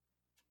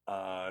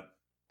Uh,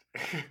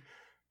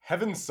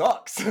 heaven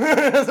sucks,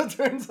 as it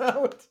turns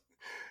out.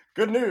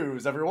 Good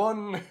news,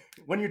 everyone.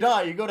 When you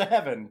die, you go to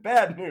heaven.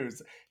 Bad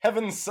news.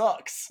 Heaven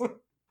sucks.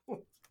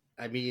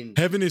 I mean,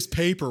 heaven is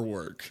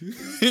paperwork.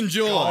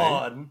 Enjoy.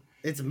 God.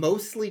 it's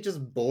mostly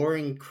just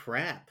boring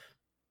crap.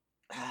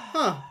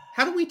 Huh.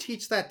 How do we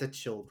teach that to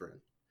children?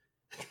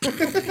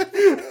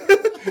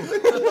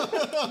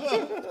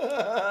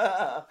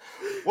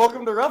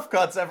 Welcome to Rough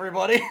Cuts,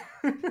 everybody.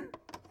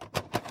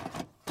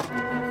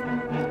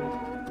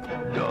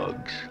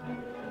 Dogs,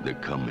 they're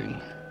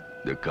coming.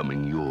 They're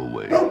coming your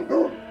way.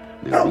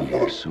 They'll be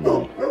here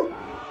soon.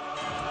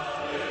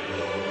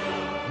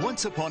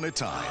 Once upon a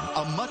time,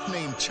 a mutt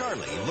named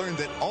Charlie learned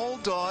that all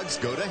dogs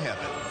go to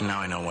heaven. Now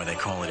I know why they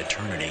call it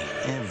eternity.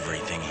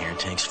 Everything here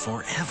takes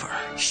forever.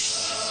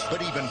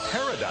 But even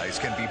paradise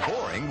can be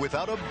boring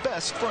without a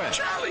best friend.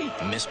 Charlie!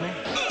 Miss me?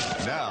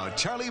 Now,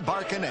 Charlie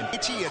Barkin and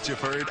Itchy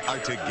Itchiford are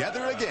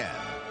together again.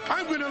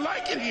 I'm gonna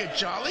like it here,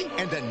 Charlie.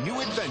 And a new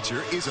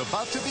adventure is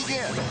about to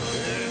begin.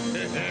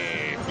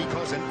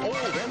 Because an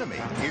old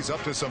enemy is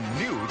up to some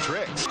new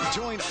tricks.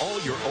 Join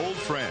all your old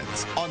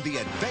friends on the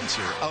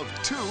adventure of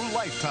 2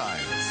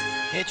 lifetimes.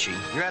 Itchy,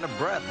 you're out of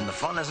breath and the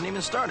fun hasn't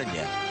even started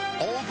yet.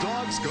 All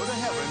Dogs Go to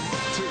Heaven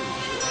 2.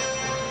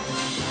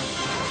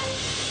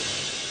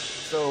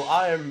 So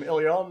I'm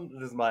Ilyon.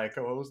 This is my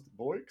co-host,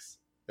 Boyks.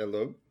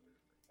 Hello.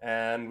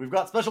 And we've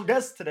got special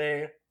guests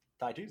today,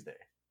 TieTuesday.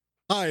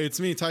 Hi, it's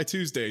me,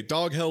 TieTuesday.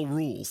 Dog hell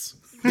rules.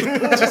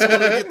 Just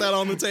want to get that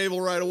on the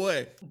table right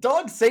away.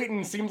 Dog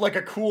Satan seemed like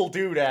a cool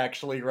dude,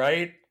 actually,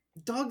 right?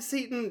 Dog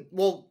Satan.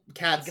 Well,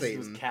 Cat I guess Satan. it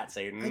was Cat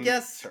Satan. I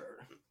guess.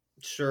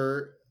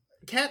 Sure.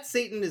 Cat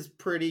Satan is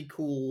pretty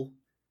cool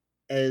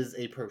as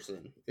a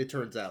person, it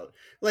turns out.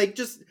 Like,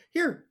 just,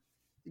 here,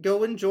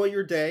 go enjoy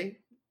your day.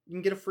 You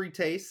can get a free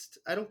taste.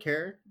 I don't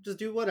care. Just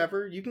do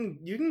whatever. You don't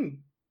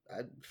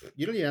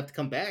even have to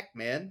come back,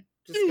 man.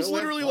 Just He was go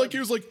have literally fun. like, he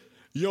was like,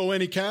 yo,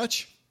 any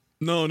catch?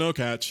 No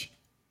catch.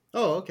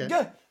 Oh, okay.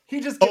 Yeah,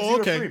 he just gives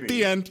you a freebie.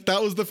 The end.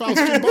 That was the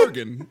Faustian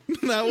bargain.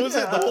 That was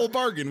it, the whole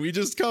bargain. We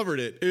just covered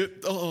it.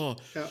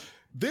 Yeah.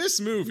 This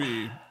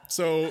movie.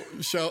 So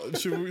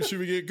should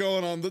we get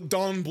going on the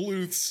Don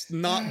Bluth's,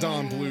 not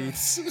Don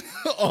Bluth's?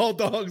 All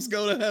Dogs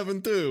Go to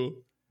Heaven too.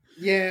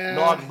 Yeah.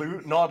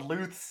 Nod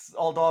Luth's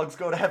All Dogs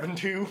Go to Heaven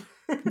too.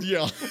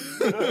 Yeah.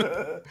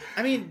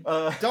 I mean,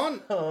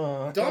 Don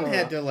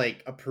had to,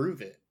 like,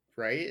 approve it,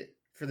 right?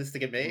 For this to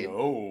get made?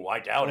 No, I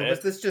doubt Or it.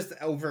 was this just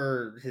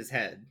over his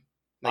head?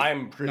 Like,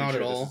 I'm pretty not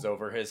sure at this all. is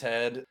over his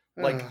head.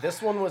 Like,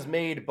 this one was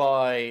made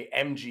by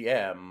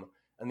MGM,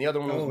 and the other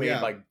one was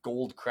made by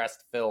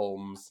Goldcrest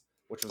Films,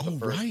 which was the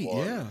first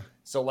one. Yeah.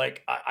 So,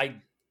 like, I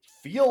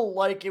feel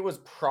like it was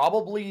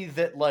probably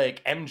that,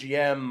 like,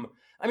 MGM...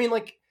 I mean,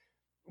 like,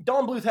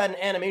 Don Bluth had an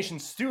animation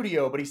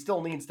studio, but he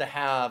still needs to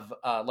have,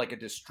 like, a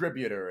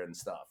distributor and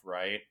stuff,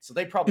 right? So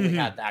they probably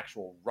had the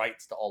actual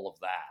rights to all of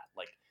that.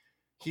 Like,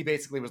 he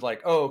basically was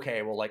like, oh,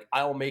 okay, well, like,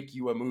 I'll make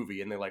you a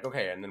movie. And they're like,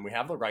 okay, and then we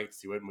have the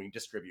rights to it, and we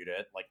distribute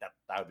it. Like,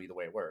 that would be the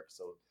way it works.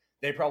 So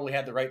they probably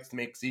had the rights to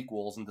make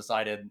sequels and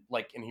decided,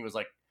 like, and he was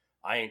like,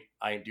 I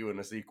ain't doing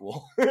a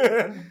sequel.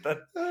 Yeah.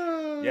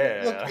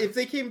 Look, if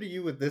they came to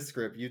you with this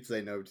script, you'd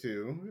say no,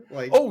 too.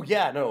 Like, oh,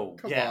 yeah, no.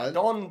 Come yeah,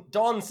 on.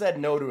 Don said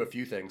no to a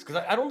few things.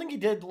 Because I don't think he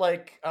did,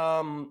 like,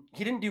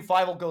 he didn't do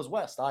Fievel Goes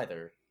West,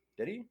 either.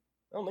 Did he?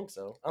 I don't think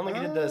so. I don't think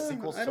he did the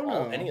sequels I to don't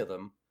know. any of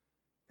them.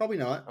 Probably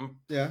not. I'm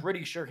Yeah.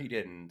 pretty sure he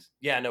didn't.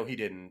 Yeah, no, he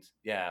didn't.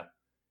 Yeah.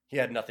 He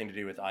had nothing to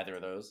do with either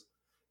of those.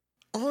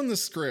 On the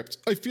script,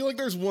 I feel like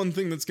there's one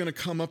thing that's going to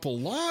come up a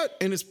lot,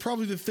 and it's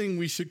probably the thing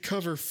we should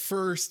cover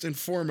first and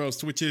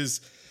foremost, which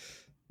is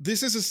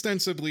this is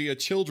ostensibly a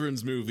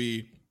children's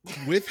movie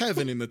with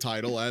heaven in the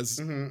title, as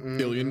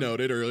Ilyon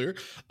noted earlier.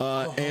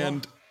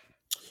 And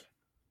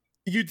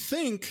you'd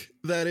think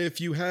that if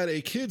you had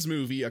a kids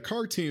movie, a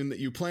cartoon that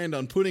you planned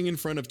on putting in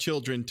front of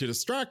children to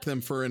distract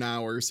them for an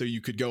hour so you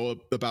could go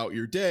about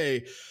your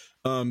day,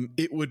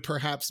 it would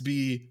perhaps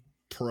be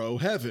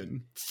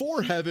pro-heaven,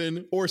 for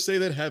heaven, or say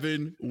that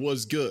heaven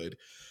was good.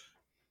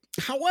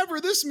 However,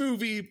 this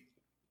movie,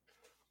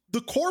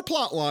 the core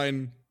plot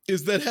line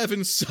is that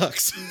heaven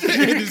sucks.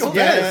 It is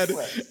bad,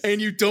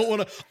 and you don't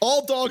want to...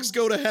 All dogs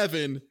go to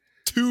heaven.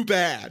 Too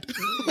bad.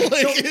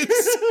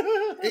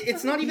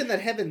 It's not even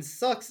that heaven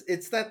sucks.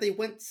 It's that they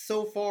went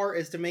so far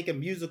as to make a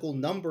musical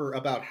number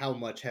about how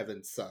much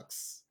heaven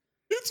sucks.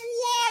 It's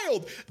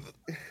wild.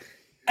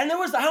 And there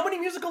was... How many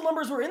musical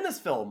numbers were in this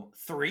film?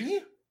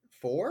 3?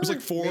 4? It was like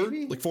 4,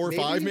 maybe? like 4 or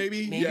 5,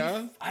 maybe?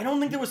 Yeah. I don't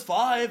think there was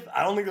 5.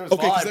 I don't think there was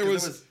Okay, 5.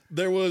 because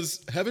there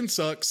was Heaven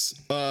Sucks,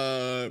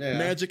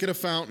 Magic at a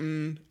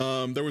Fountain,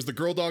 there was the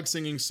girl dog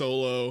singing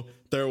solo,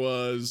 there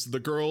was the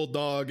girl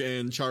dog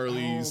and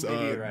Charlie's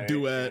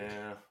duet,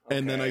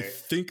 and then I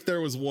think there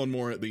was one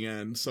more at the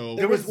end. So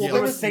there was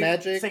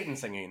Magic, Satan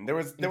singing. There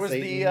was the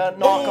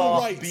knockoff.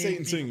 Oh, right,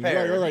 Satan singing.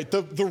 Right.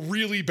 The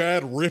really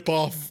bad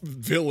rip-off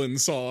villain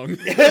song.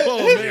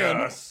 Oh man.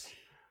 Yes.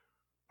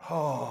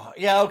 Oh,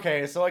 yeah,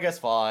 okay, so I guess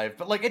 5.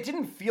 But, like, it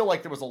didn't feel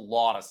like there was a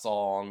lot of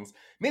songs.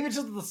 Maybe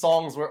just the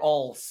songs were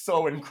all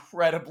so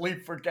incredibly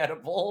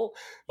forgettable.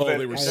 Oh, that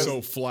they were it just-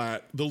 so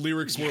flat. The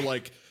lyrics were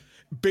like,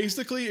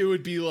 basically, it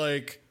would be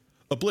like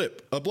a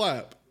blip, a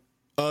blap,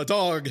 a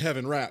dog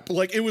heaven rap.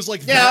 Like, it was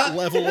like that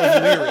level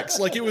of lyrics.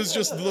 Like, it was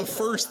just the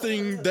first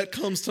thing that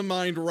comes to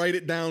mind, write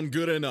it down,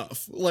 good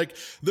enough. Like,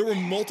 there were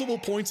multiple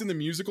points in the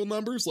musical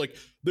numbers. Like,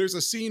 there's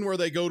a scene where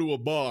they go to a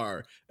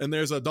bar, and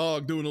there's a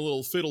dog doing a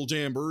little fiddle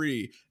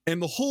jamboree.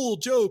 And the whole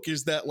joke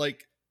is that,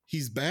 like,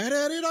 he's bad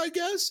at it, I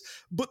guess,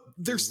 but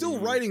they're still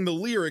writing the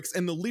lyrics,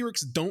 and the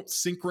lyrics don't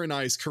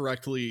synchronize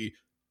correctly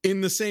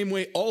in the same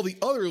way all the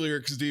other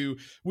lyrics do,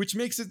 which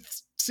makes it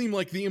seem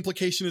like the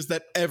implication is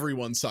that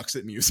everyone sucks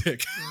at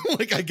music.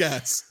 Like, I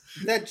guess.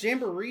 That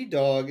Jamboree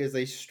dog is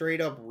a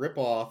straight up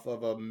ripoff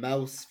of a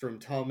mouse from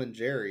Tom and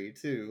Jerry,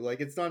 too. Like,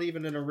 it's not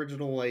even an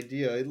original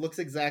idea. It looks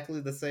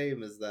exactly the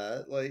same as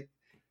that. Like,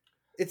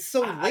 it's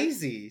so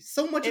lazy.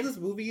 So much of this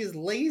movie is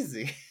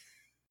lazy.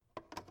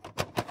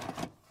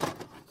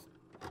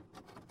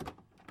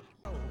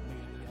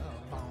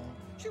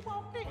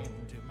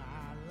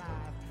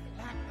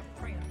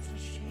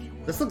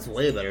 This looks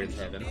way better than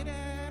Heaven.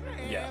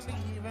 Yeah.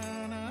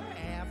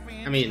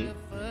 I mean,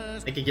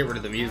 they could get rid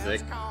of the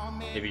music.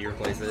 Maybe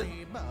replace it.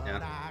 Yeah.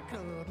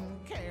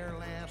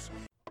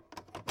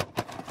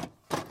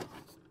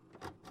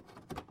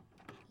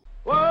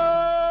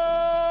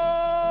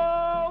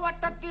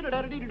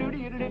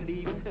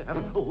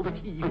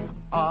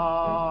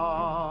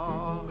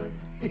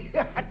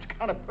 That's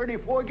kind of pretty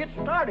before it gets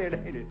started,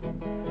 ain't it?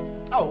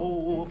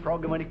 Oh,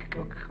 Froggy went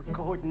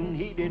courting,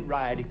 he did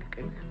ride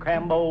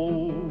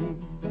Crambo.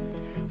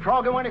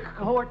 Froggy went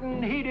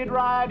courting, he did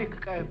ride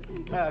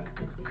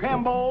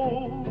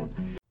Crambo.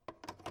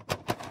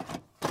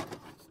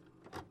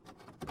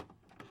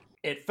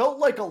 It felt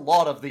like a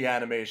lot of the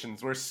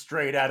animations were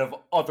straight out of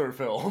other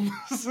films.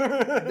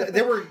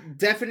 There were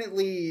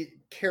definitely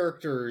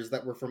characters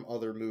that were from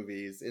other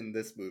movies in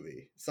this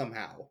movie,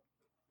 somehow.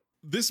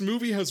 This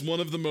movie has one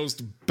of the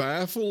most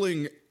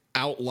baffling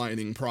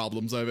outlining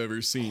problems I've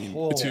ever seen,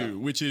 too,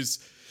 which is...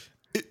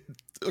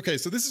 okay,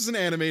 so this is an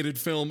animated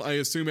film. I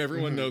assume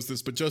everyone knows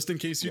this, but just in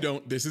case you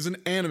don't, this is an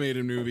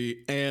animated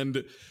movie,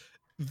 and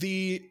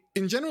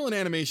in general in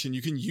animation,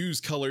 you can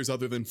use colors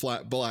other than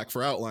flat black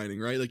for outlining,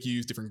 right? Like you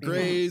use different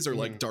grays or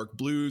like dark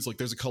blues. Like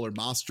there's a color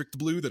Maastricht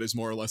blue that is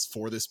more or less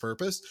for this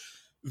purpose.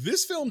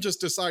 This film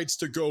just decides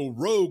to go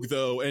rogue,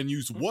 though, and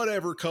use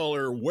whatever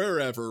color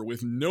wherever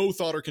with no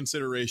thought or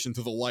consideration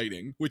to the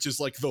lighting, which is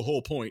like the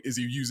whole point, is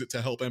you use it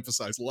to help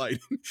emphasize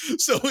lighting.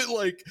 So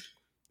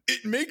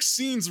it makes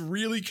scenes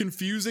really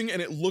confusing, and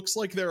it looks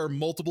like there are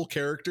multiple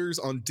characters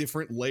on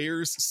different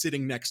layers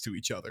sitting next to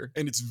each other,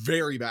 and it's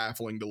very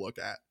baffling to look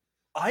at.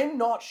 I'm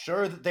not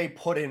sure that they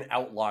put in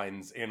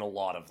outlines in a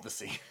lot of the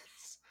scenes.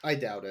 I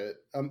doubt it.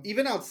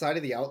 Even outside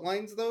of the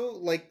outlines, though,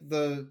 like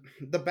the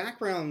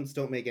backgrounds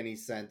don't make any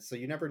sense, so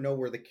you never know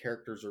where the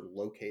characters are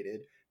located,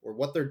 or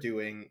what they're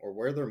doing, or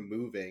where they're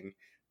moving.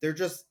 They're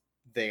just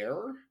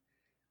there.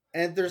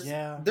 And there's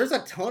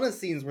a ton of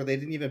scenes where they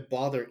didn't even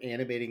bother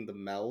animating the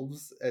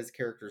mouths as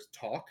characters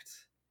talked,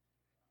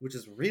 which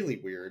is really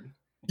weird.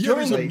 Yeah,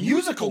 there's a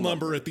musical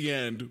number at the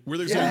end where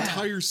there's an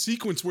entire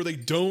sequence where they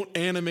don't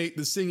animate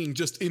the singing,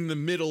 just in the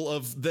middle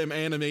of them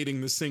animating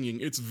the singing.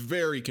 It's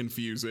very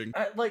confusing.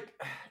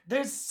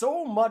 There's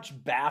so much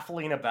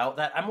baffling about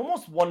that. I'm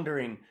almost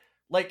wondering,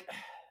 like,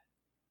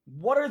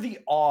 what are the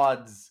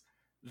odds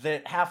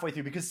that halfway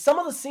through, because some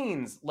of the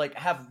scenes like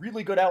have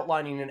really good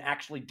outlining and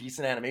actually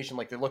decent animation,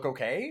 like they look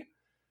okay.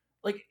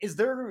 Like, is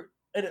there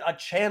a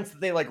chance that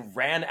they like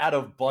ran out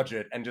of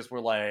budget and just were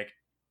like,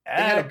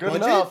 good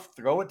enough,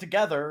 throw it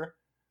together?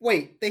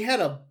 Wait, they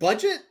had a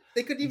budget?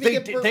 They couldn't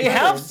even they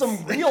have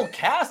some real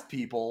cast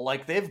people.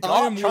 Like, they've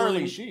got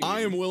Charlie Sheen.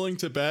 I am willing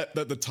to bet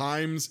that the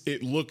times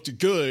it looked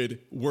good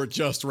were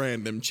just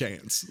random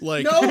chance.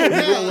 Like, you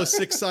roll a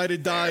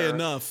 6-sided die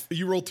enough.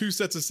 You roll 2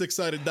 sets of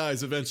 6-sided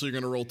dice, eventually you're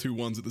going to roll 2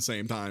 ones at the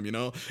same time, you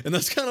know? And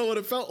that's kind of what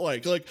it felt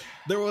like. Like,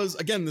 there was,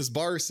 again, this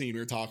bar scene we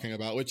were talking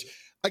about, which...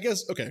 I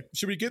guess, okay,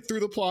 should we get through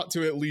the plot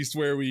to at least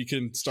where we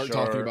can start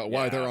talking about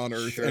why they're on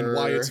Earth and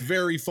why it's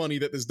very funny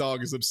that this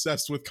dog is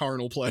obsessed with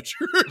carnal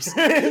pleasures?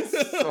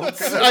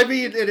 I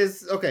mean, it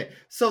is... Okay,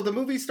 so the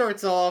movie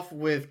starts off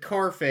with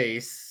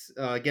Carface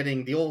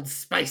getting the old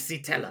spicy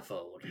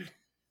telephone.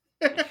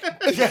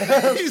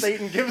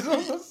 Satan gives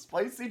him the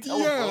spicy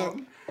telephone.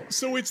 Yeah.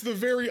 So it's the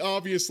very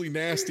obviously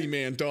nasty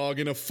man dog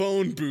in a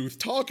phone booth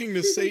talking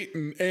to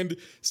Satan, and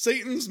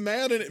Satan's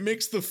mad and it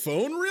makes the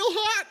phone real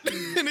hot,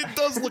 and it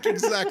does look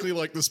exactly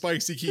like the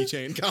spicy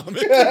keychain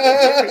comic.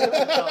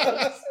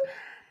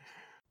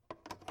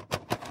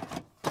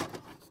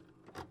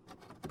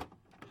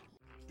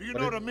 Do you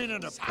know the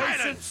meaning of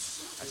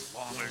patience? As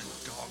long as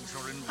dogs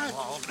are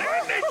involved,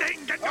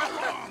 anything can go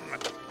wrong.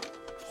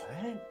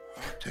 What?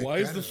 Why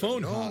is the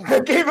phone hot? I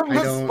gave him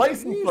the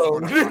spicy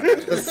phone.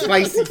 The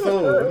spicy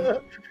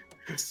phone.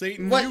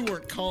 Satan, you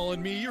weren't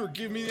calling me. You were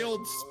giving me the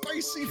old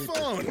spicy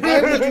phone.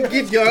 Why would you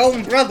give your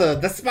own brother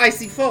the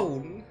spicy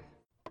phone?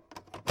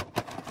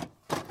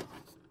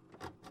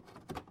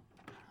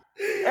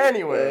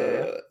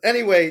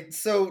 Anyway,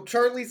 so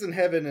Charlie's in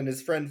heaven and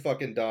his friend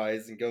fucking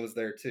dies and goes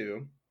there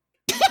too.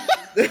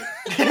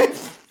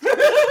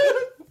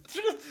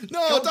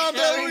 No, Dom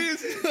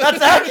DeLuise.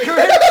 That's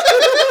accurate.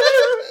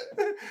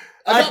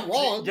 I'm not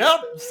wrong. Yep,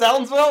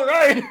 sounds about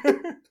right.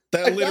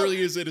 That literally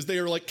is it. Is they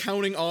are like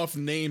counting off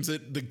names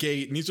at the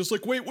gate, and he's just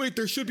like, "Wait,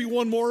 there should be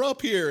one more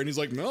up here." And he's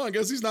like, "No, I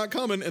guess he's not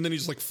coming." And then he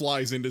just like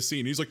flies into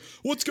scene. He's like,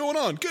 "What's going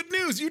on? Good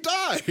news, you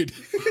died."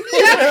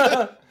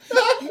 Yeah.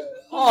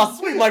 Oh,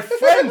 sweet, my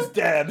friend's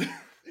dead.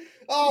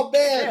 Oh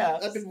man,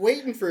 Yes. I've been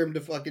waiting for him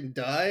to fucking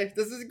die.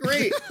 This is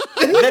great.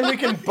 Then we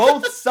can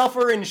both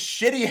suffer in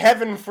shitty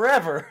heaven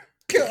forever.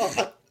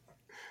 God.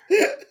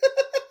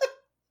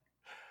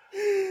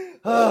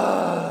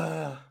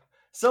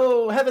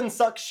 So heaven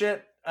sucks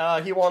shit.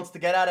 He wants to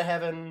get out of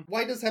heaven.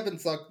 Why does heaven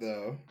suck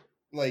though?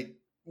 Like,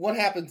 what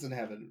happens in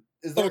heaven?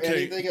 Is there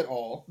Okay. anything at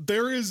all?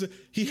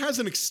 He has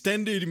an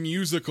extended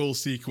musical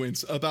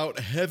sequence about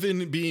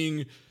heaven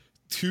being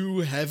too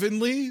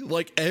heavenly,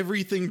 like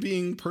everything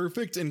being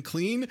perfect and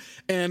clean,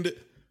 and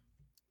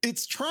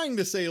it's trying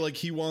to say like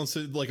he wants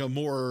like a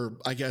more,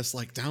 I guess,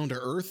 like down to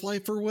earth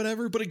life or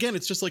whatever, but again,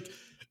 it's just like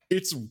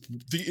it's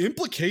the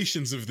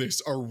implications of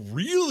this are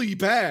really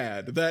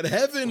bad, that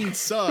heaven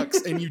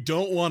sucks and you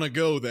don't want to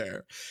go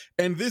there.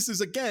 And this is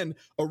again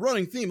a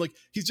running theme. Like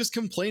he's just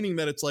complaining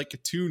that it's like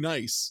too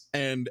nice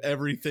and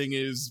everything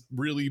is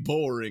really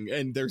boring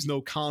and there's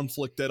no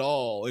conflict at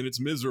all and it's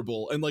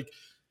miserable. And like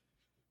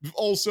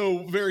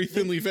also very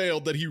thinly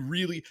veiled that he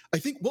really, I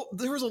think, well,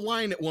 there was a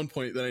line at one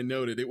point that I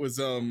noted. It was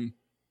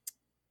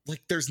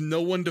like there's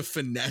no one to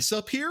finesse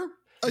up here.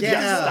 I Yeah,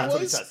 guess That's what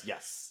he was. says.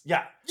 Yes.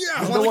 Yeah.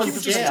 Yeah, No like one he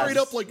was just scams. straight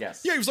up like,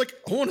 Yes. yeah, he was like,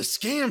 I want to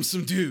scam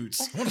some dudes.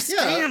 I want to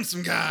Yeah. scam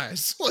some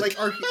guys. Like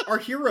our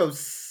hero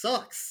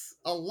sucks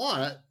a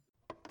lot.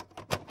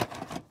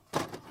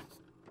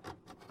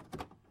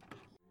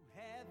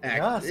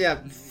 Yes. Yeah,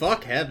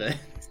 fuck heaven.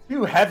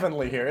 Too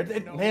heavenly here.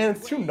 Man,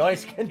 it's too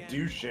nice. Can't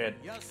do shit.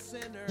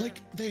 like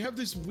they have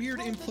this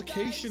weird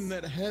implication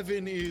that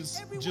heaven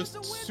is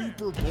just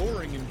super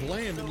boring and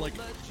bland, and like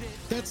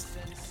that's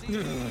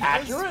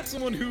Accurate? as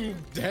someone who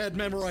had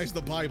memorized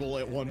the Bible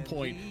at one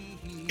point.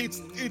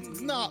 It's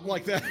not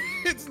like that.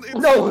 It's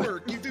No.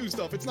 work. You do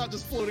stuff. It's not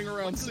just floating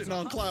around sitting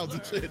on clouds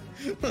and shit.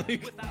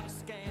 Like,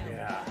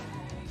 Yeah.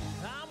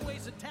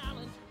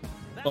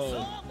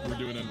 oh, we're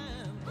doing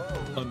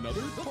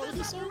another part of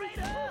the song?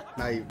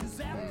 Right.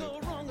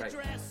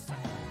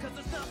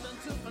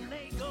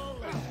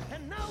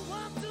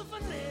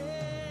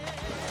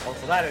 Oh,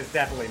 so that is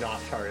definitely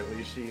not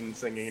Charlie Sheen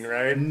singing,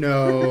 right?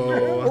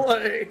 No.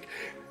 Like,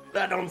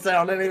 that don't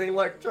sound anything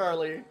like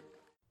Charlie.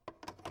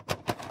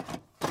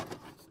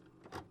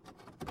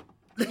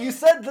 You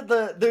said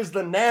that there's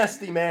the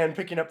nasty man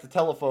picking up the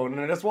telephone,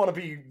 and I just want to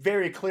be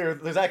very clear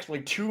that there's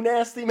actually two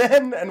nasty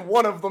men, and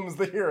one of them's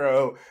the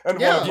hero, and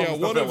Yeah. one of them's Yeah,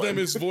 the one of villain.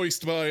 them is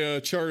voiced by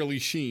Charlie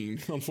Sheen,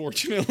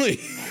 unfortunately.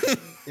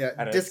 Yeah,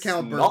 And it's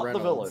discount Burt not the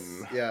Reynolds.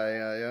 villain.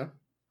 Yeah.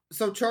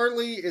 So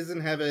Charlie is in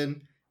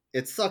heaven.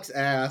 It sucks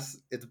ass.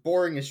 It's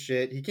boring as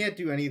shit. He can't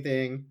do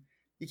anything.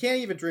 He can't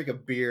even drink a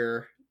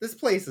beer. This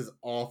place is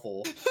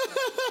awful.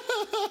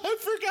 I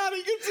forgot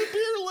he gets a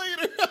beer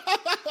later.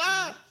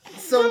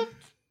 So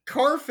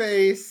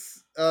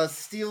Carface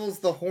steals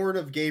the horn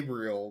of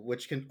Gabriel,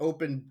 which can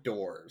open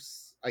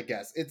doors. I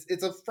guess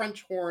it's a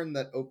French horn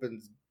that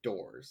opens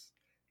doors.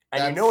 And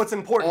you That's know it's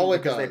important all it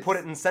because they does. put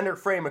it in center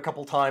frame a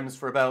couple times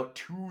for about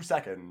 2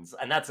 seconds,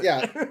 and that's it.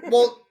 Yeah.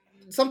 Well,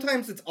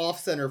 sometimes it's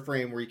off center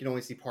frame where you can only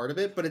see part of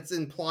it, but it's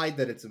implied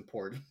that it's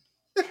important.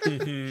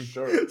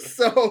 Sure.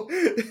 So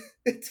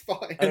it's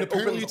fine. And it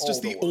apparently opens it's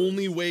just all the doors.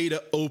 only way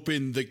to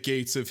open the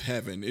gates of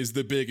heaven is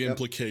the big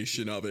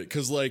implication of it.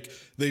 Because, like,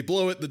 they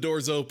blow it, the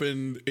doors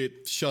open,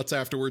 it shuts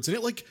afterwards, and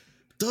it, like,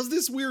 does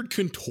this weird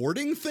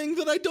contorting thing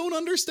that I don't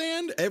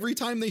understand. Every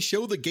time they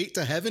show the gate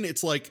to heaven,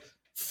 it's, like,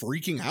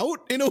 freaking out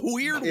in a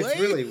weird way. It's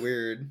really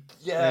weird.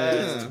 Yeah,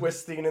 Yeah. it's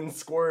twisting and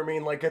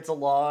squirming like it's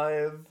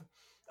alive.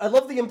 I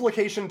love the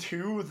implication,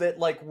 too, that,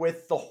 like,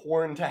 with the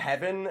horn to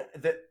heaven,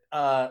 that,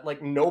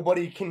 like,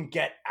 nobody can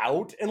get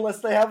out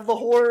unless they have the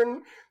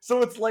horn.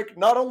 So it's like,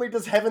 not only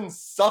does heaven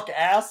suck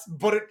ass,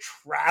 but it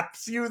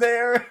traps you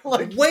there.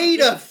 Like, Wait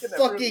you a can never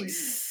fucking leave.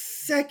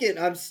 second.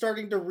 I'm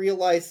starting to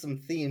realize some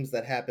themes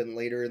that happen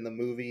later in the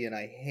movie, and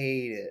I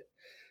hate it.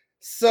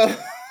 So,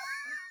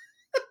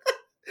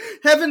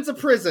 heaven's a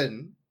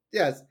prison.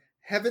 Yes,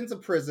 heaven's a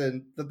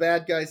prison. The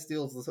bad guy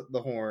steals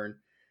the horn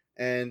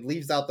and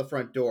leaves out the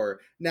front door.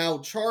 Now,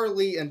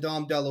 Charlie and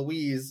Dom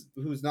DeLuise,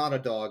 who's not a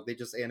dog, they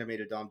just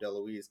animated Dom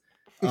DeLuise.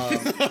 I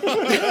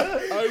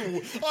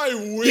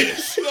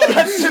wish.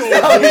 That's just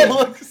how he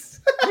looks.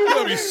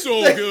 That'd be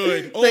so They-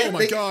 good. Oh they- my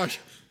they- gosh.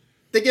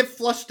 They get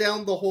flushed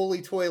down the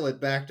holy toilet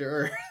back to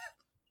Earth.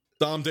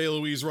 Dom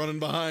DeLuise running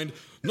behind.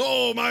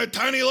 No, my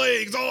tiny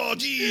legs. Oh,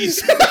 jeez.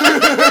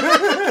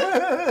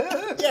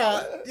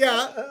 Yeah.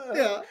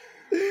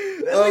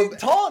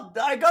 Tom,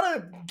 I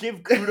gotta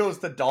give kudos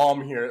to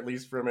Dom here, at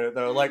least for a minute,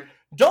 though. Like,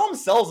 Dom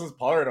sells his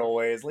part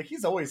always. Like,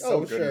 he's always so Oh,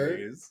 good sure. at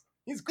these.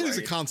 He's great. He's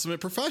a consummate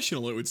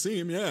professional, it would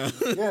seem, yeah.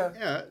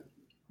 Yeah.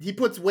 He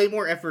puts way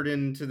more effort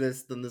into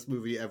this than this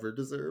movie ever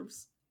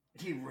deserves.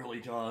 He really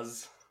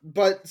does.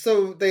 But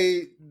so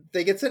they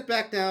get sent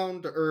back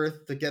down to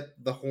Earth to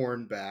get the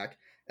horn back.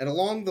 And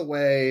along the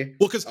way...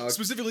 Well, because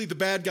specifically the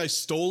bad guy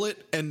stole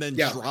it and then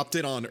dropped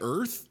it on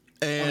Earth.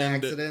 And on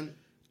accident.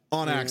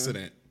 On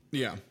accident,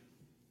 yeah.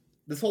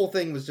 This whole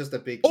thing was just a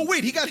big... Oh,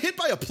 wait, he got hit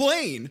by a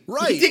plane.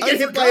 Right. He did get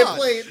hit by a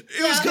plane.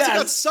 It was because he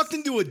got sucked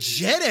into a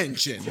jet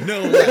engine, no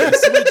less.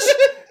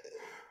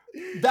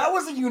 That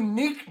was a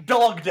unique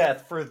dog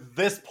death for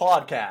this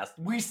podcast.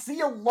 We see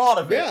a lot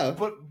of it,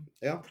 but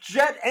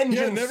jet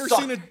engine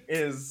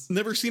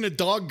never seen a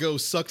dog go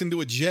sucked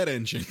into a jet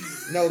engine.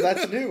 No,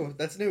 that's new.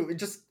 That's new.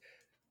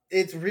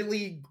 It's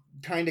really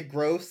kind of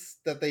gross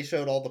that they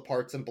showed all the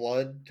parts and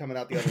blood coming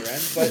out the other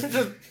end.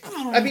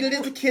 But I mean, it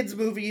is a kid's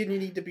movie, and you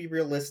need to be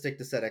realistic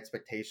to set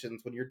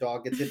expectations when your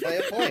dog gets hit by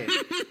a plane.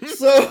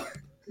 So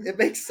it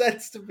makes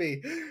sense to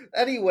me.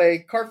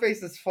 Anyway,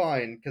 Carface is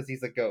fine because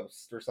he's a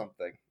ghost or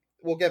something.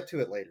 We'll get to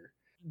it later.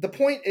 The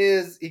point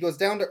is, he goes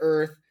down to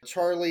Earth.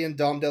 Charlie and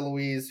Dom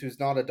DeLuise, who's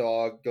not a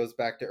dog, goes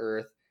back to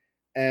Earth.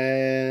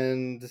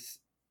 And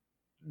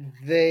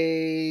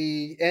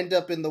they end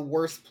up in the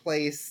worst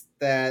place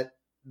that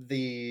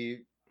the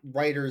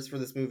writers for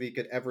this movie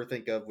could ever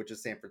think of, which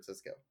is San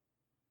Francisco.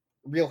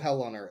 Real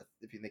hell on Earth,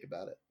 if you think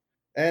about it.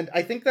 And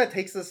I think that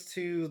takes us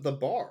to the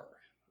bar,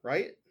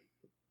 right?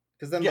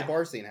 Because then the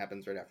bar scene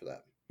happens right after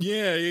that.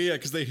 Yeah,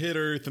 because they hit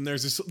Earth, and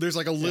there's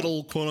like a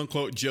little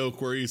quote-unquote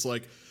joke where he's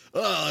like,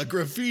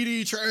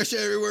 graffiti, trash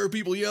everywhere,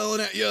 people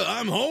yelling at you,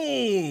 I'm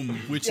home!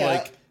 Which,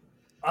 I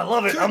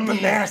love it, I'm the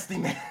nasty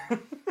man.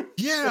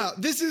 Yeah,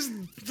 this is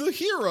the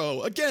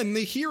hero. Again,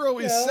 the hero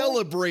is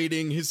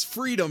celebrating his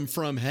freedom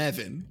from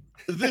heaven.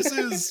 This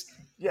is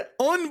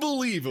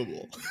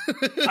unbelievable.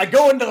 I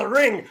go into the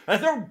ring, I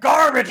throw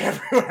garbage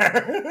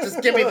everywhere.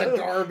 Just give me the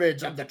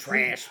garbage, I'm the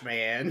trash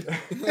man.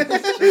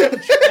 Trash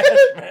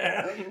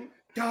man.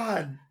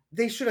 God,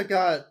 they should have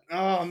got...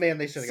 Oh, man,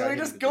 they should have got... So he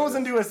just goes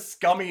into a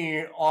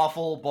scummy,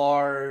 awful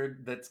bar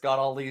that's got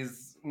all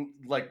these,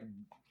 like,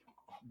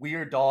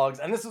 weird dogs.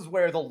 And this is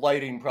where the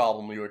lighting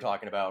problem we were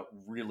talking about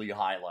really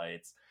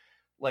highlights.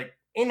 Like,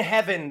 in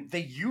heaven, they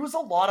use a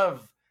lot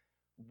of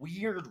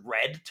weird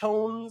red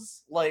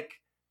tones. Like,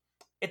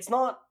 it's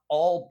not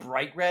all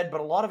bright red,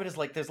 but a lot of it is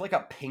like there's like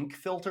a pink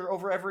filter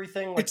over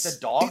everything. Like the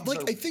dogs.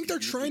 I think they're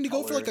trying to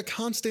go for like a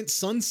constant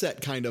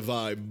sunset kind of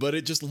vibe, but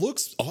it just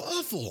looks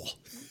awful.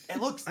 It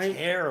looks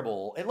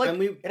terrible. And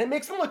it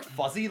makes them look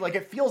fuzzy. Like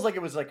it feels like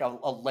it was like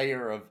a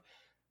layer of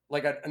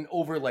like an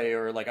overlay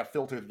or like a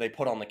filter that they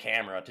put on the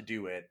camera to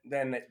do it.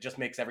 Then it just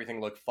makes everything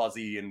look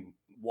fuzzy and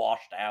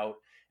washed out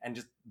and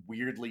just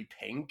weirdly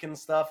pink and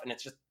stuff. And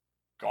it's just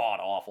god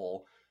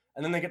awful.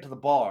 And then they get to the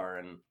bar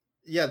and.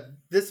 Yeah,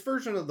 this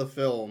version of the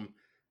film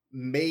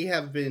may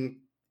have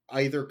been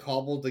either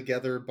cobbled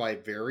together by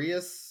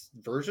various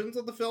versions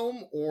of the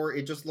film, or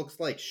it just looks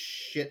like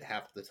shit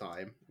half the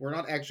time. We're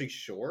not actually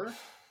sure.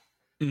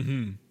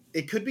 Mm-hmm.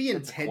 It could be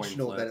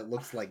intentional that it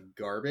looks like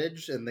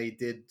garbage, and they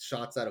did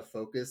shots out of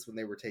focus when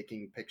they were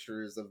taking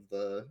pictures of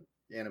the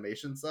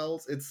animation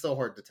cells. It's so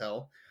hard to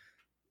tell.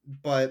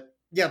 But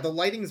yeah, the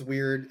lighting's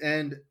weird,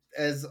 and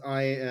as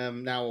I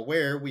am now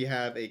aware, we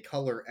have a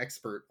color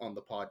expert on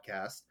the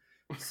podcast.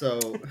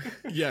 So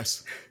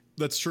yes,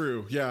 that's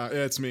true. Yeah,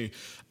 it's me.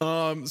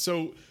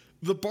 So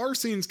the bar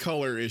scene's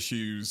color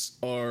issues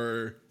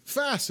are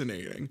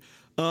fascinating.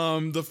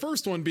 The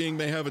first one being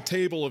they have a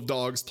table of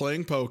dogs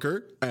playing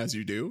poker, as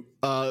you do.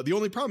 The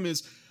only problem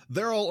is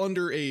they're all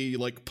under a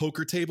like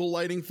poker table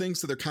lighting thing,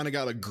 so they're kind of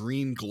got a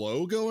green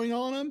glow going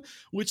on them,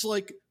 which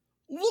like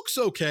looks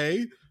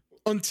okay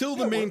until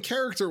the main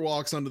character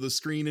walks onto the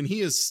screen and he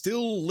is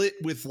still lit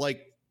with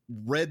like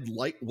red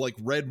light, like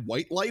red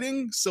white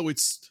lighting. So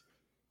it's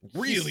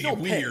really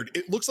weird.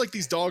 It looks like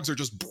these dogs are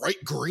just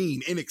bright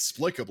green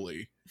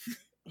inexplicably.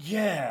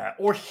 Yeah,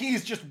 or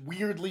he's just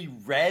weirdly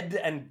red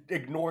and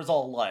ignores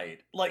all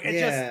light. Like it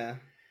just.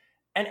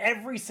 And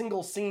every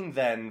single scene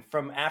then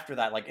from after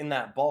that, like in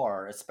that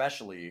bar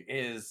especially,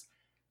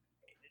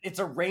 it's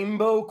a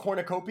rainbow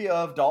cornucopia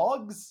of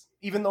dogs,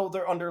 even though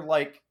they're under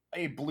like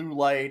a blue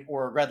light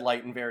or a red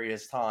light in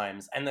various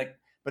times.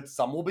 But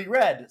some will be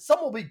red, some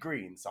will be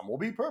green, some will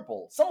be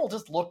purple, some will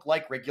just look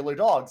like regular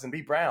dogs and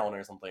be brown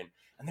or something.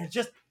 And they're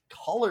just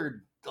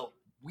colored the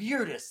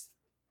weirdest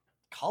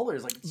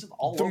colors. Like it's just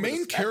all the over main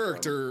the spectrum.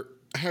 character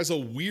has a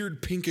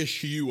weird pinkish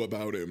hue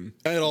about him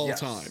at all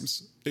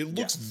times. It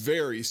looks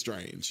very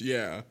strange.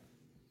 Yeah.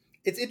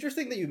 It's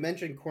interesting that you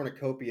mentioned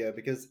cornucopia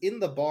because in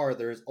the bar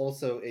there's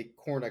also a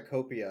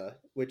cornucopia,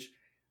 which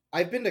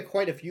I've been to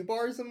quite a few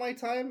bars in my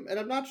time, and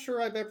I'm not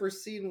sure I've ever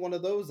seen one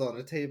of those on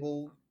a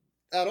table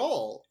at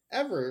all,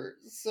 ever.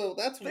 So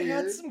that's weird. They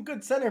had some good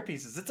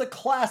centerpieces. It's a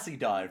classy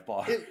dive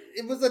bar.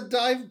 It was a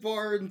dive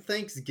bar in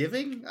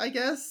Thanksgiving, I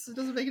guess. It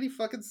doesn't make any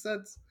fucking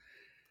sense.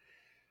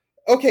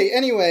 Okay,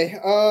 anyway,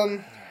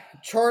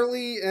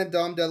 Charlie and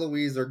Dom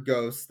DeLuise are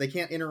ghosts. They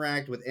can't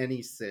interact with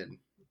any sin.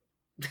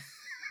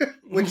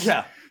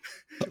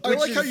 I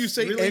like how you is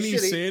say really any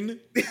shitty. sin,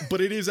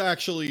 but it is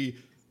actually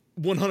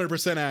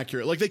 100%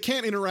 accurate. Like, they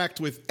can't interact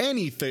with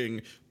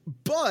anything,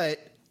 but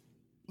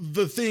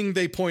the thing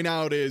they point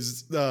out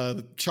is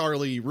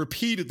Charlie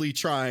repeatedly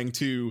trying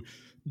to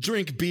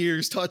drink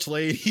beers, touch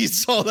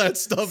ladies, all that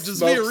stuff, just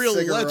Smoke be a real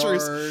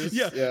lecherous, cigars,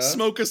 yeah,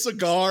 smoke a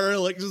cigar,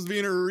 like just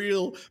being a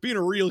real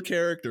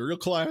character, real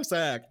class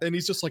act. And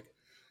he's just like,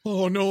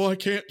 oh no, I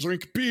can't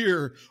drink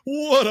beer.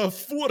 What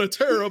a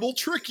terrible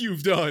trick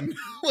you've done.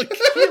 Like,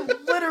 He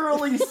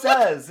literally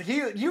says,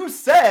 you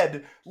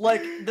said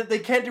like that they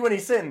can't do any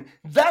sin.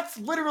 That's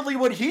literally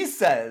what he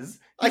says.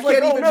 He's like,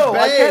 oh no,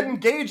 I can't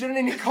engage in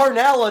any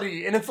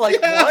carnality. And it's like,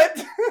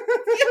 what?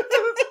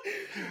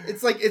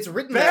 It's like, it's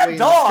written Bad that way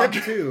dog. in the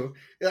script too.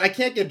 I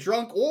can't get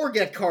drunk or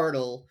get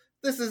carnal.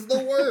 This is the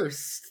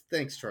worst.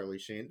 Thanks, Charlie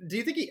Sheen. Do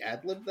you think he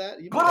ad-libbed that?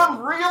 But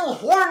I'm real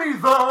horny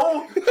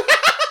though.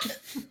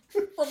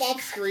 From off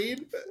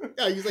screen?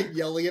 Yeah, he's like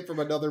yelling it from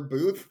another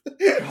booth.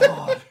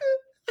 God.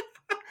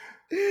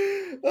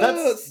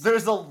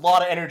 There's a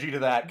lot of energy to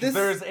that. Because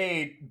there's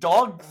a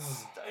dog.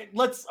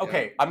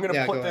 I'm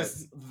gonna put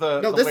this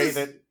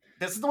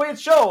this is the way it's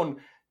shown.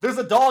 There's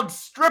a dog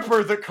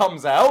stripper that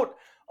comes out.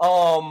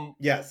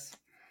 Yes.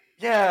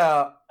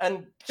 Yeah,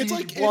 and it's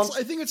like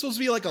I think it's supposed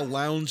to be like a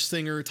lounge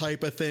singer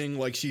type of thing.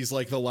 Like, she's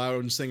like the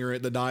lounge singer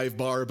at the dive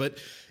bar, but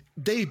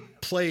they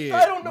play it.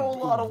 I don't know a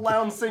lot of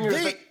lounge singers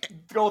that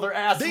throw their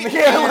ass in the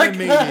They air like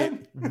animate that.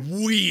 it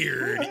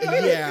weird.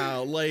 Yeah,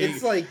 like,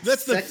 It's like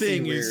that's the sexy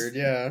thing weird,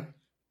 is,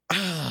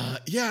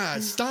 yeah.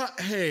 stop.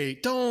 Hey,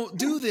 don't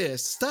do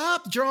this.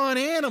 Stop drawing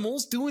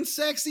animals doing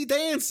sexy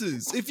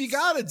dances. If you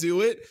gotta do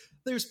it,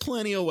 there's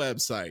plenty of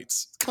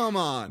websites. Come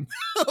on.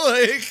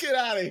 Like, get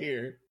out of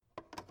here.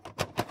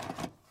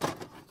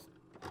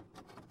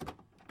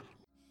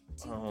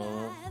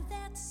 Oh.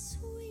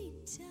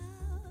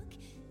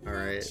 All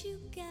right.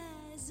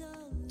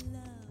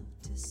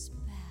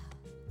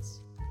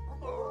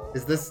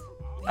 Is this?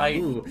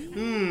 Ooh.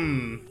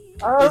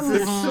 Is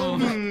this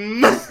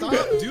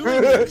Stop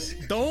doing this.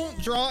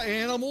 Don't draw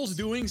animals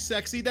doing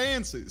sexy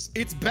dances.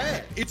 It's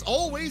bad. It's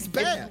always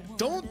bad.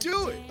 Don't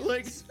do it.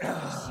 Like,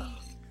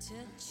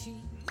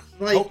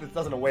 I hope this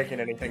doesn't awaken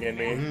anything in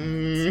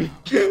me.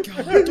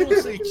 God,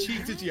 don't say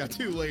cheek to cheek. Yeah,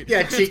 too late.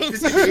 Yeah, cheek Don't to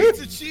say cheek.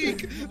 to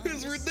cheek.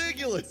 It's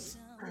ridiculous.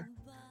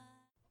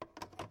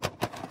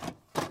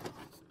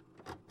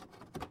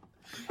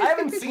 I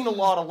haven't seen a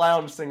lot of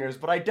lounge singers,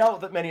 but I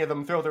doubt that many of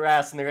them throw their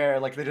ass in the air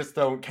like they just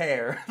don't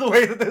care. The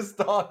way that this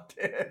dog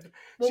did.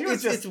 Well,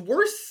 it's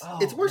worse. Oh,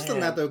 it's worse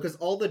than man. that though, because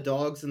all the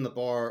dogs in the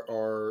bar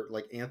are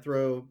like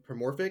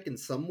anthropomorphic in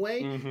some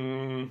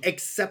way,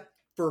 except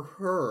for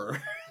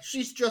her.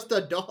 She's just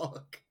a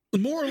dog.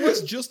 More or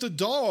less just a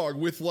dog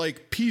with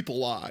like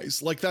people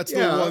eyes. Like, that's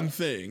the one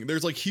thing.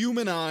 There's like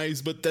human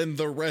eyes, but then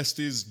the rest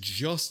is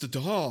just a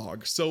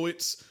dog. So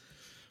it's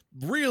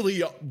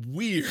really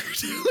weird.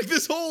 Like,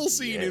 this whole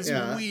scene is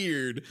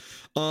weird.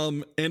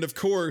 And of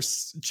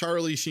course,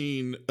 Charlie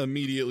Sheen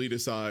immediately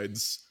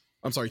decides.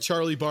 I'm sorry,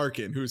 Charlie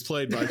Barkin, who's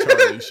played by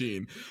Charlie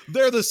Sheen.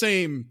 They're the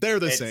same. They're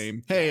the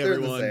same. Hey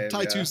everyone,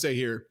 TieTuesday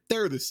here.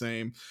 They're the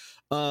same.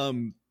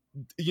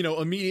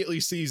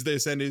 Immediately sees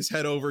this and is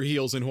head over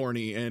heels and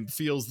horny and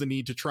feels the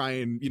need to try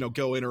and,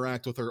 go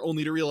interact with her,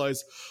 only to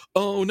realize,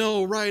 oh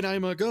no, right,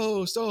 I'm a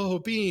ghost. Oh,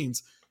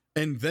 beans.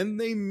 And then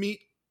they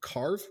meet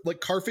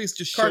Carface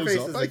just shows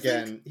Carface up is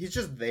again. He's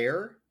just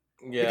there.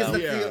 Yeah.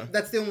 Because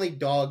that's the only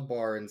dog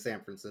bar in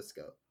San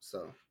Francisco.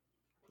 So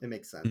it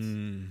makes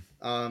sense.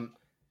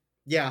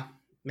 Yeah,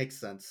 makes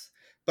sense.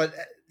 But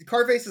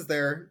Carface is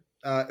there,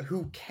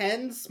 who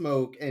can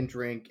smoke and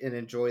drink and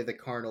enjoy the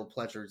carnal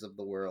pleasures of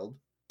the world.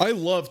 I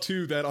love,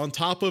 too, that on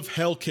top of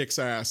hell kicks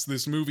ass,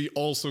 this movie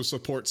also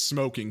supports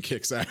smoking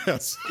kicks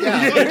ass.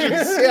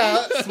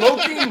 Yeah.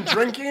 Smoking,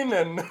 drinking,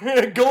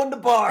 and going to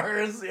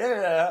bars.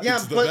 Yeah.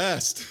 It's the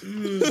best.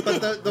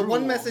 But the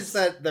one message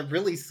that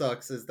really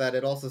sucks is that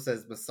it also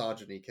says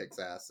misogyny kicks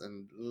ass.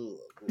 And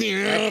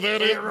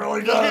it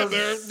really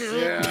does.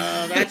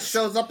 Yeah, that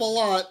shows up a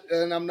lot,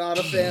 and I'm not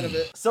a fan of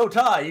it. So,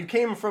 Ty, you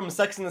came from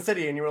Sex and the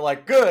City, and you were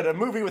like, good, a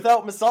movie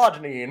without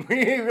misogyny, and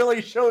we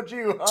really showed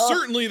you, huh?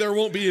 Certainly there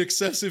won't be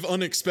excessive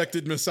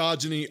unexpected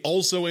misogyny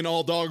also in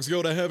All Dogs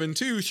Go to Heaven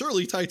too.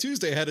 Surely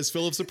TieTuesday had his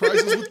fill of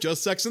surprises with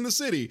just Sex in the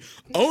City.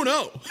 Oh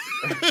no.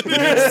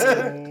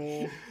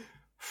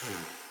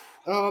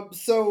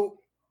 So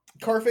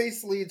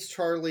Carface leads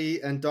Charlie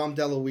and Dom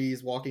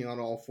DeLuise, walking on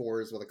all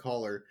fours with a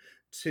collar,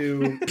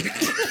 to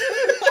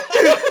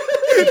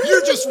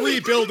You're just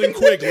rebuilding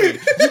Quigley.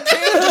 You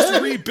can't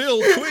just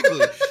rebuild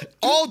Quigley.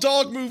 All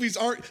dog movies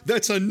aren't.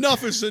 That's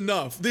enough is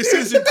enough. This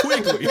isn't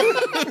Quigley.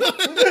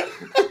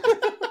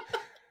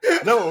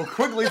 No,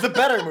 Quigley's a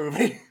better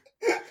movie.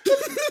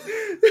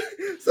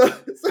 so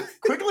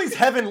Quigley's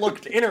Heaven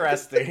looked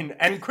interesting,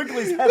 and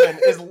Quigley's Heaven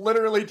is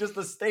literally just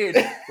a stage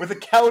with a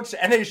couch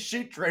and a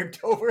sheet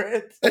draped over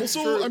it.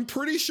 Also, I'm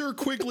pretty sure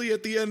Quigley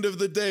at the end of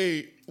the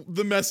day,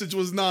 the message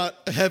was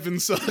not heaven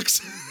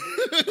sucks.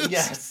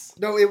 Yes.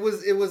 No, it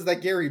was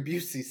that Gary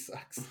Busey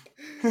sucks.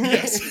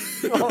 Yes.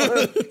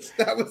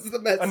 That was the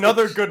message.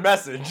 Another good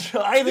message.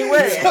 Either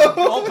way,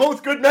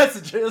 both good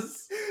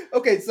messages.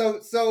 Okay,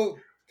 so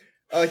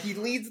he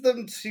leads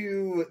them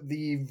to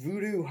the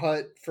voodoo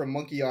hut from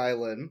Monkey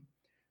Island,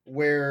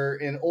 where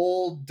an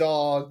old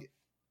dog,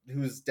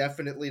 who's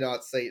definitely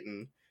not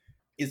Satan,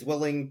 is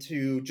willing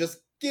to just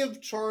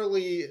give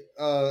Charlie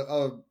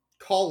a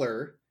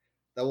collar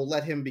that will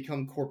let him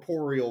become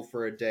corporeal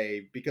for a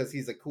day because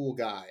he's a cool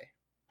guy.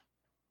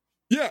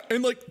 Yeah,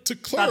 and like to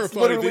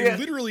clarify,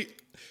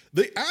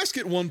 they ask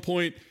at one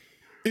point,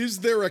 is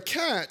there a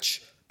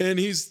catch? And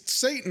he's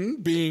Satan,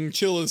 being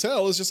chill as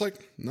hell, is just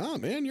like, nah,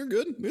 man, you're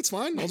good. It's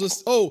fine.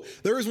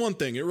 There is one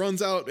thing. It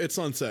runs out at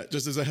sunset,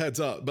 just as a heads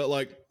up. But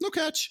like, no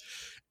catch.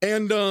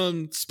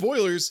 And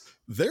spoilers,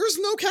 there's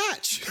no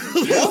catch.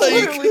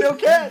 Literally no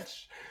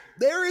catch.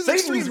 There is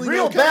Satan's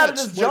real bad at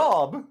his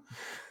job.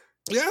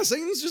 Yeah,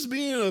 Satan's just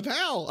being a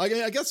pal.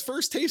 I guess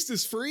first taste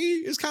is free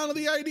is kind of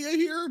the idea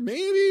here.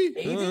 Maybe.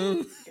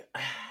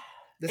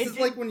 This is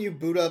like when you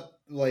boot up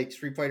like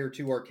Street Fighter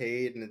 2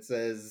 Arcade and it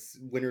says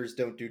winners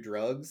don't do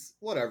drugs.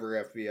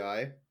 Whatever,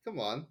 FBI. Come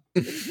on.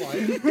 It's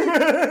fine.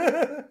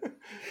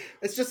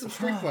 It's just some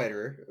Street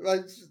Fighter.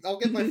 I'll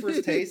get my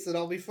first taste and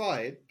I'll be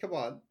fine. Come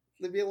on.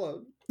 Leave me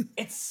alone.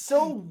 It's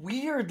so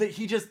weird that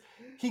he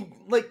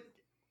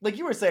like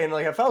you were saying,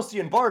 like a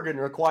Faustian bargain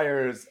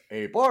requires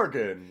a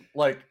bargain.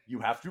 Like you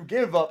have to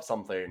give up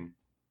something.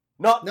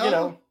 Just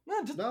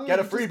get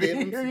a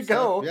freebie. Here you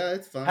go. Yeah,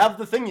 it's fine. Have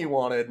the thing you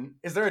wanted.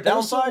 Is there a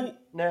downside?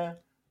 Nah.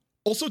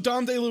 Also,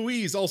 Dom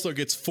DeLuise also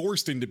gets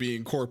forced into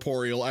being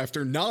corporeal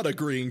after not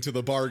agreeing to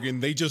the bargain.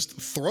 They just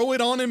throw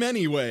it on him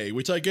anyway,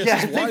 which I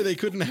guess is why they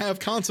couldn't have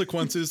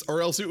consequences,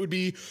 or else it would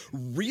be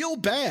real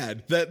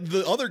bad that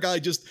the other guy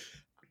just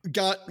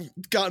got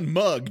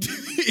mugged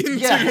into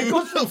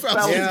the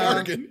Faustian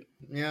bargain.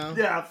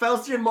 Yeah,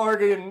 Faustian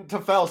bargain to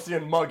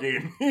Faustian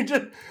mugging. He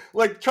just,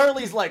 like,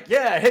 Charlie's like,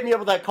 yeah, hit me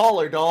up with that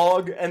collar,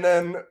 dog. And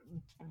then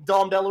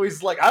Dom DeLuise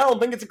is like, I don't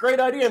think it's a great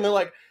idea. And they're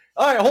like,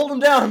 all right, hold him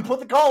down and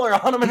put the collar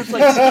on him. And it's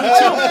like,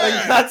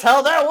 that's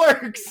how that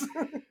works.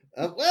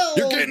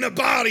 You're getting a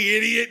body,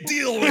 idiot.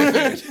 Deal with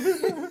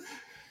it.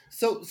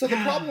 So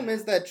the problem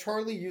is that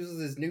Charlie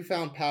uses his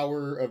newfound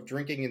power of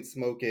drinking and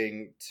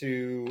smoking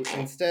to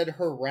instead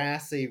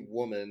harass a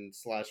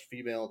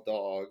woman/female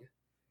dog,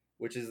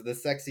 which is the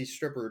sexy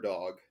stripper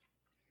dog.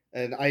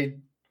 And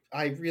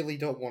I really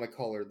don't want to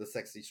call her the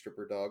sexy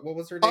stripper dog. What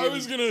was her name? I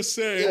was going to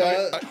say,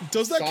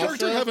 does that Sasha?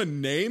 Character have a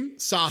name?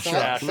 Sasha.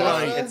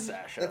 Right. It's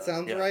Sasha. That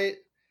sounds right.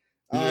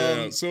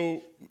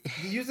 So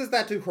he uses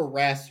that to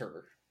harass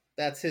her.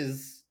 That's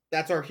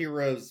our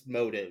hero's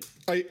motive.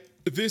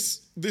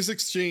 This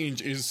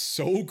exchange is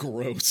so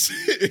gross.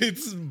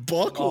 It's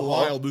buck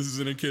wild. This is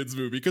in a kid's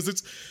movie because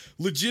it's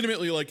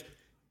legitimately like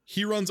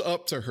he runs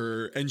up to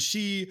her and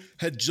she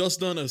had just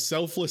done a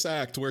selfless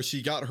act where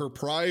she got her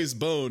prize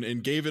bone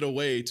and gave it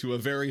away to a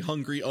very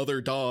hungry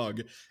other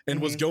dog and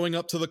was going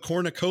up to the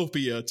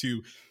cornucopia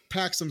to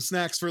pack some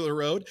snacks for the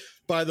road.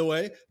 By the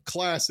way,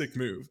 classic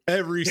move.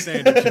 Every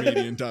stand-up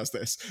comedian does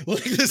this.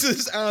 Like, this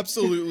is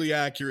absolutely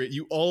accurate.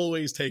 You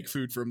always take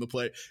food from the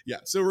plate. Yeah,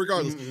 so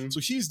regardless. So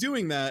she's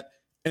doing that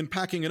and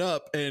packing it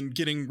up and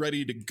getting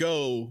ready to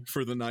go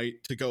for the night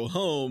to go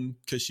home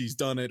because she's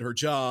done at her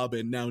job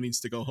and now needs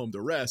to go home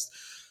to rest.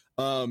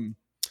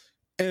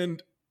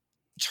 And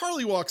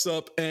Charlie walks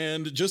up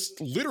and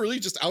just literally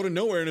just out of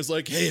nowhere and is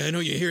like, hey, I know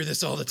you hear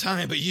this all the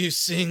time, but you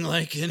sing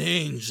like an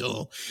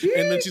angel.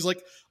 And then she's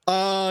like,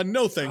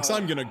 no thanks,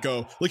 I'm gonna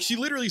go. Like, she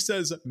literally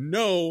says,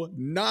 no,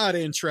 not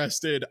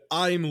interested,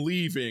 I'm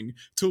leaving.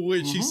 To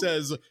which he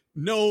says,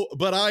 no,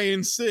 but I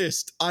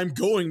insist, I'm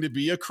going to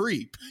be a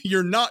creep.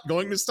 You're not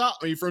going to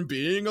stop me from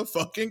being a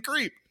fucking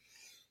creep.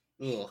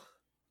 Ugh.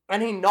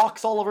 And he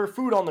knocks all of her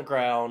food on the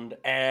ground,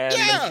 and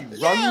then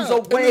she runs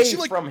away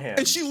from him.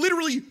 And she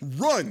literally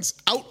runs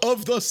out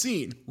of the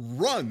scene.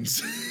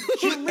 Runs.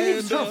 She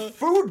leaves her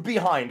food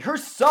behind, her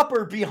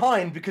supper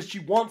behind, because she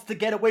wants to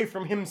get away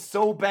from him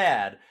so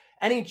bad.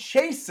 And he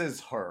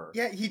chases her.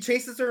 Yeah, he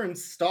chases her and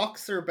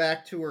stalks her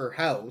back to her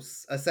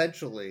house,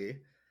 essentially.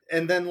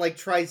 And then, like,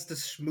 tries to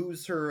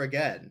schmooze her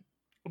again.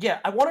 Yeah,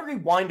 I want to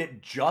rewind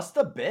it just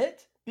a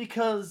bit,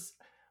 because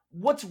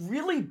what's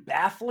really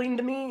baffling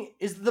to me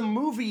is the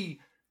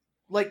movie,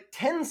 like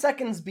 10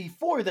 seconds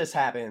before this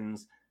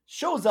happens,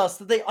 shows us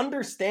that they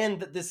understand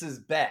that this is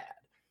bad.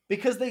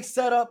 Because they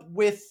set up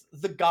with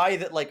the guy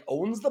that, like,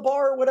 owns the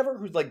bar or whatever,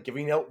 who's, like,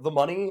 giving out the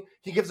money.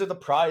 He gives her the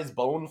prize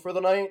bone for the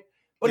night.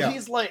 But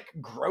he's, like,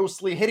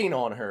 grossly hitting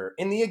on her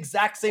in the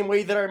exact same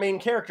way that our main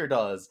character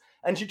does.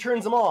 And she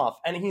turns him off,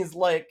 and he's,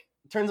 like,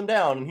 turns him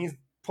down, and he's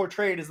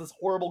portrayed as this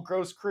horrible,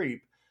 gross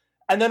creep.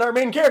 And then our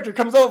main character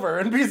comes over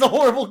and he's a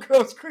horrible,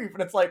 gross creep.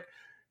 And it's like,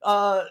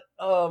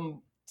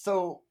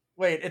 so,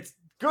 wait, it's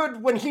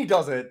good when he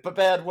does it, but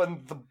bad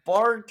when the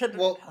bartender,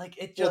 like,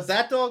 it just... Well,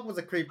 that dog was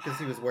a creep because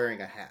he was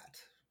wearing a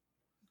hat.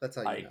 That's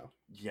how you know.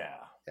 Yeah.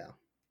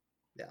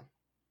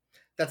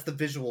 That's the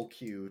visual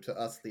cue to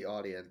us, the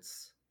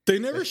audience. They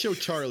never show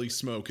Charlie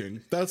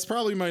smoking. That's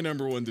probably my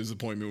number one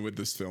disappointment with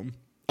this film.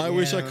 I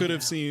wish I could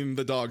have seen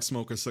the dog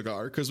smoke a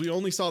cigar, because we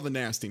only saw the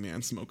nasty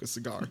man smoke a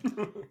cigar.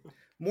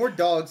 More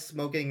dogs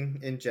smoking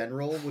in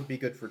general would be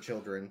good for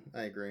children.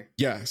 I agree.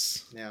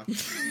 Yes. Yeah.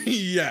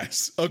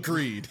 Yes.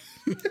 Agreed.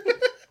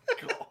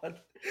 God.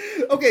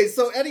 Okay,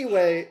 so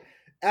anyway,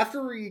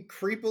 after he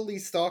creepily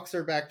stalks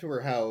her back to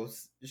her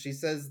house, she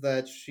says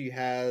that she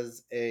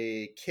has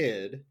a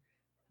kid,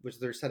 which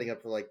they're setting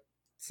up for like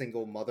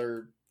single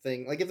mother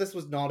thing. Like if this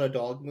was not a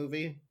dog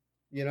movie,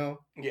 you know?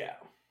 Yeah.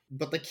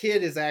 But the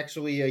kid is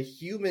actually a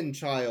human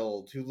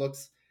child who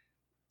looks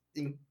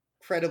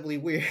incredibly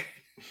weird.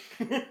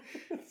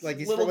 Like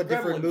he's from a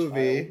different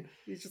movie. Child.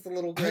 He's just a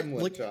little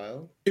gremlin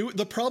child.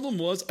 The problem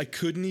was I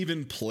couldn't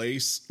even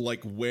place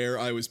like where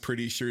I was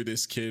pretty sure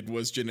this kid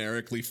was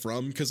generically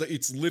from, because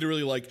it's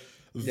literally like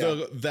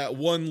that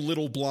one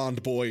little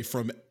blonde boy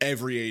from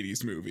every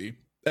 80s movie.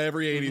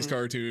 Every 80s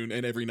cartoon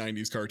and every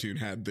 90s cartoon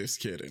had this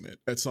kid in it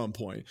at some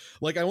point.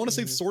 Like, I want to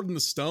say Sword in the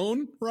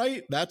Stone,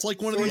 right? That's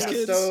like one of these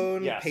kids.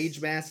 Stone, yes.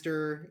 Page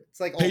Master. It's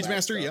like all Page that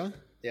Master, stuff.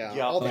 yeah.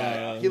 Yeah, all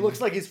that. He looks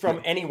like he's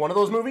from any one of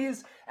those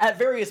movies at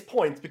various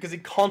points because he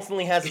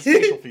constantly has his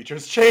facial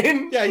features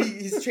change. Yeah,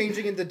 he's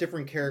changing into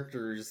different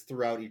characters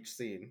throughout each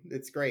scene.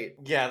 It's great.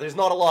 Yeah, there's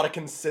not a lot of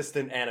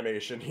consistent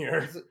animation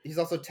here. He's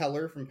also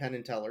Teller from Penn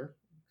and Teller.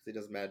 He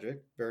does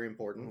magic. Very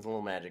important. He's a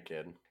little magic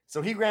kid.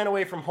 So he ran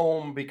away from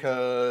home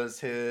because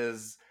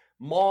his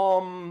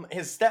mom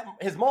is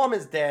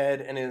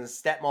dead and his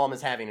stepmom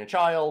is having a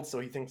child, so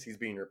he thinks he's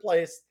being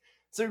replaced.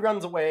 So he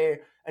runs away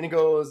and he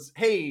goes,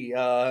 "Hey,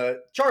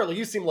 Charlie,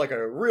 you seem like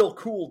a real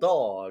cool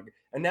dog,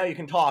 and now you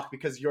can talk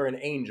because you're an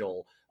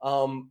angel.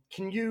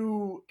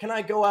 Can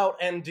I go out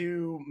and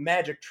do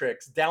magic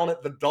tricks down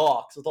at the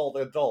docks with all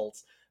the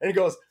adults?" And he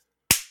goes,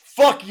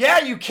 "Fuck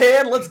yeah, you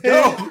can. Let's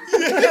go."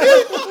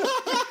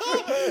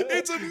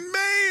 It's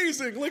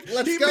amazing.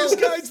 Like, he go.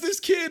 misguides this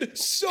kid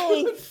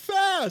so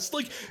fast.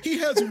 Like, he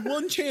has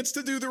one chance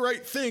to do the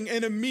right thing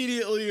and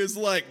immediately is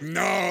like,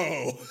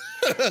 no.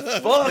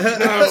 Fuck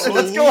no.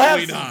 Let's go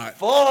have some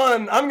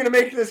fun. I'm going to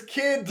make this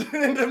kid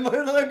I'm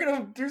going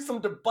to do some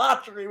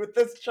debauchery with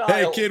this child.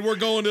 Hey, kid, we're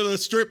going to the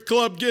strip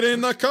club. Get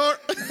in the car.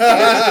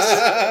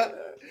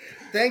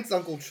 Thanks,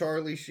 Uncle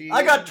Charlie Sheen.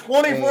 I got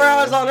 24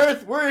 hours on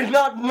Earth. We're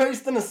not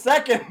wasting a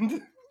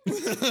second.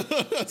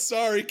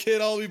 Sorry, kid.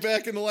 I'll be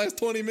back in the last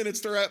 20 minutes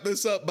to wrap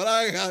this up, but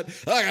I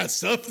got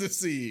stuff to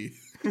see.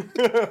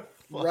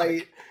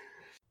 Right.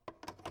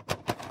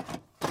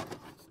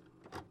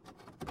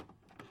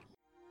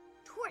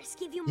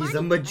 Give you He's money.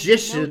 a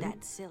magician.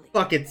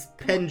 Fuck, it's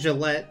Penn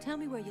Jillette. Tell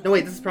me where you No,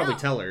 wait, this is probably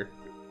Teller.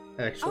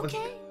 Actually.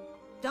 Okay.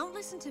 Don't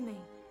listen to me.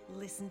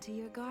 Listen to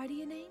your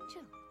guardian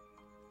angel.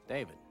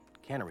 David,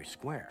 Cannery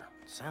Square.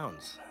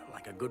 Sounds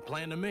like a good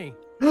plan to me.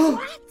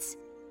 What?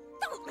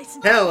 Don't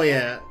listen to Hell me.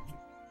 yeah.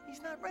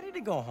 He's not ready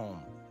to go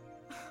home.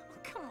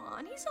 Come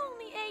on, he's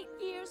only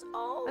 8 years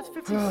old. That's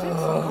 56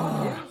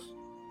 years.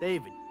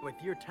 David, with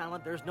your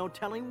talent, there's no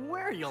telling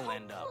where you'll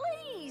end up.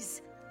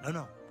 Please. No,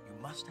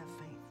 you must have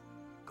faith.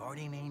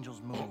 Guardian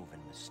angels move in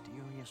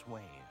mysterious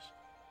ways.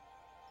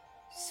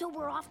 So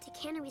we're off to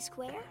Cannery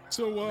Square?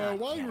 So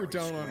while you were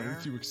down on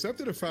Earth, you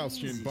accepted a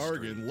Faustian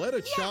bargain, led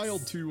a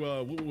child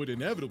to what would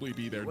inevitably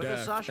be their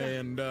death,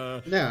 and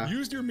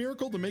used your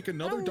miracle to make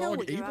another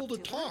dog able to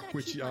talk,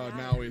 which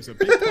now is a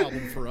big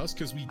problem for us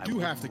because we do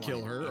have to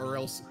kill her, or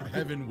else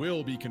heaven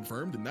will be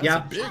confirmed, and that's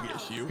a big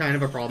issue. Kind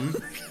of a problem.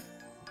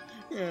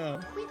 Yeah.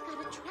 We've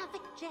got a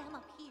traffic jam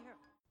up here.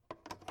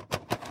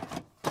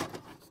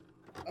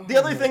 The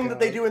other thing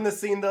that they do in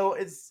this scene, though,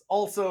 is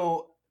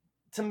also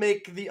to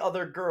make the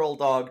other girl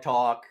dog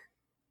talk.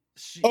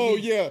 So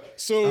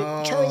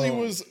Charlie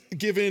was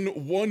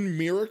given one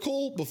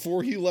miracle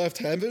before he left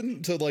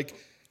heaven to, like,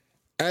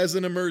 as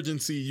an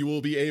emergency, you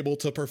will be able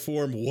to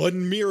perform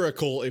one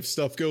miracle if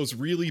stuff goes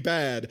really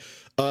bad.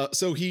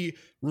 So he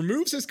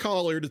removes his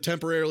collar to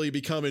temporarily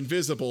become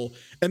invisible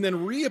and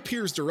then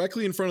reappears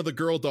directly in front of the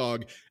girl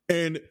dog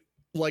and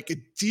like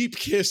deep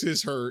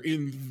kisses her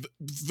in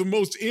the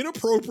most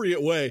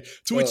inappropriate way,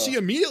 to which she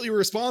immediately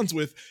responds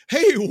with,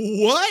 "Hey,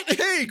 what?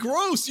 Hey,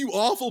 gross, you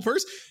awful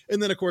person."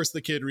 And then of course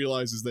the kid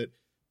realizes that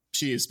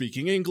she is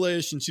speaking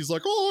English and she's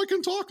like, "Oh, I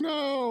can talk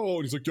now."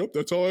 And he's like, "Yep,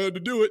 that's how I had to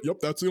do it.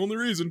 Yep, that's the only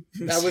reason."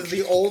 That was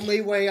the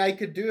only way I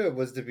could do it,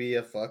 was to be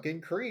a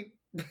fucking creep.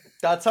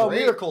 That's how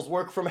miracles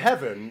work from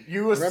heaven.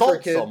 You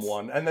assault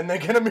someone and then they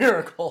get a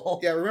miracle.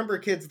 Yeah, remember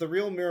kids, the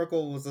real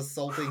miracle was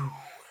assaulting.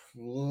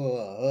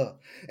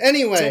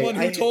 Anyway, someone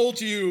who told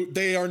you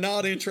they are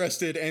not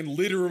interested and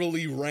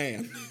literally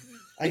ran.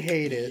 I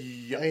hate it.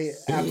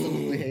 Yes. I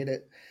absolutely hate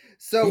it.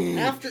 So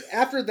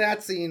after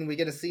that scene, we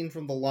get a scene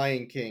from The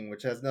Lion King,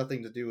 which has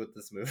nothing to do with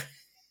this movie,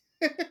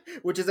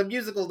 which is a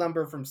musical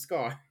number from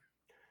Scar.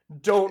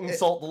 Don't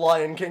insult The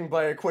Lion King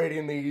by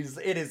equating these.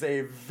 It is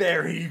a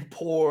very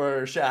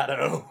poor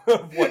shadow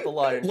of what The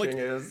Lion King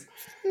is.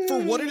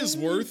 For what it is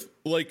worth,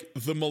 like,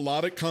 the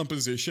melodic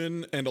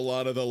composition and a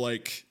lot of the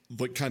like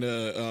kind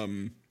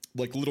of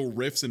like little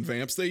riffs and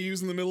vamps they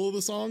use in the middle of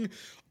the song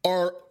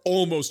are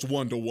almost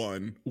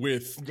 1-to-1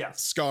 with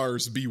Yes.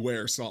 Scar's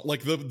Beware song,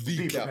 like the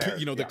Beware,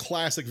 you know, the yeah.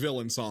 classic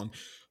villain song.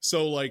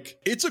 So like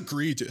it's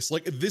egregious.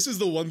 Like this is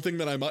the one thing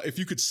that if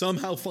you could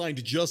somehow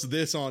find just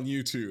this on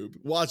YouTube,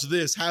 watch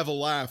this, have a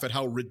laugh at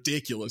how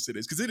ridiculous it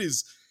is, because it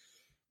is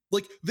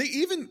like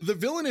the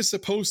villain is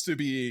supposed to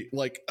be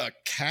like a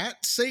cat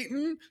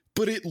Satan,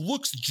 but it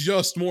looks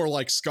just more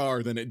like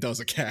Scar than it does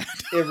a cat.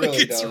 It really Like,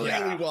 it's does.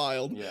 really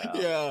wild.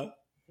 Yeah.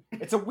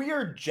 It's a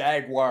weird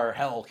Jaguar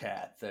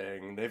Hellcat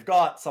thing. They've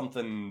got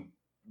something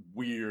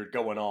weird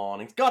going on.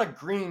 He's got a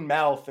green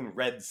mouth and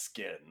red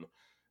skin.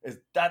 Is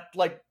that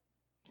like,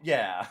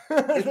 yeah.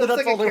 It looks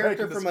like a only way I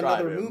character can from describe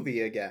another him.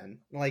 movie again.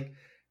 Like,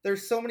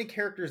 there's so many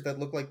characters that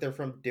look like they're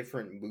from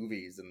different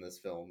movies in this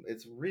film.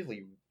 It's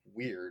really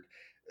weird.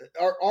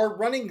 Our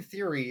running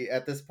theory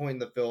at this point in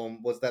the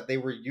film was that they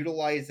were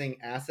utilizing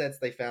assets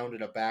they found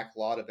in a back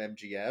lot of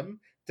MGM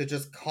to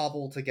just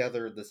cobble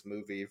together this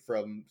movie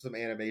from some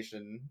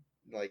animation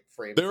like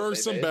frames. There are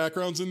some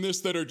backgrounds in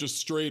this that are just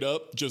straight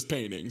up just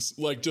paintings,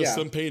 like just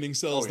some painting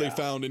cells they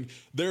found. And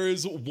there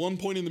is one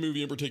point in the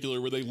movie in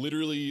particular where they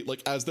literally,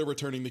 like, as they're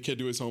returning the kid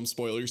to his home,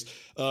 spoilers,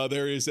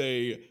 there is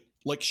a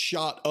like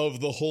shot of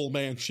the whole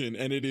mansion,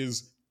 and it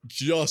is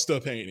just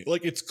a painting.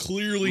 Like, it's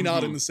clearly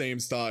not in the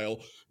same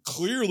style,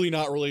 clearly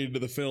not related to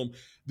the film.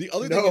 The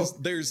other thing is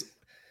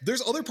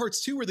there's other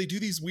parts too where they do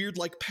these weird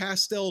like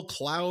pastel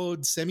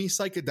cloud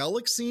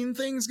semi-psychedelic scene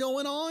things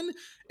going on,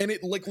 and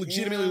it like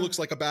legitimately looks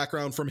like a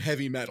background from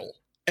Heavy Metal,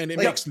 and it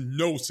makes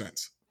no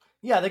sense.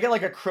 Yeah, they get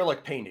like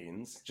acrylic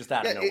paintings just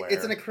out of nowhere.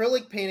 It's an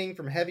acrylic painting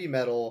from Heavy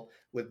Metal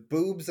with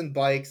boobs and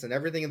bikes and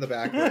everything in the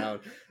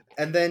background.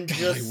 And then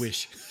just, I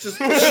wish. Just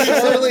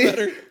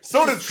Charlie.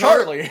 So does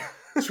Charlie.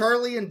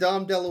 Charlie and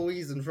Dom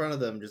DeLuise in front of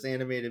them, just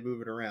animated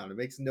moving around. It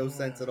makes no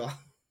sense at all.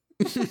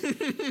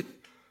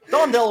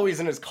 Dom DeLuise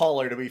and his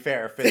collar, to be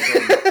fair, fits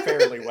in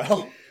fairly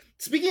well.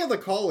 Speaking of the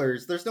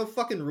collars, there's no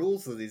fucking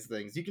rules to these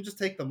things. You can just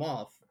take them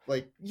off.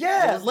 Like,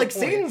 yeah, like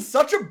Satan's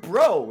such a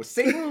bro.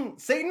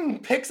 Satan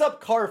picks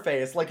up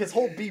Carface. Like, his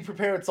whole Be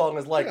Prepared song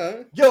is like,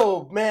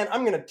 yo, man,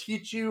 I'm gonna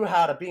teach you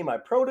how to be my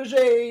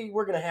protege.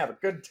 We're gonna have a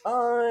good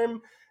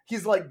time.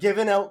 He's like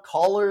giving out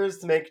collars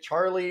to make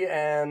Charlie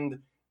and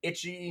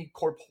Itchy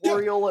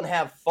corporeal and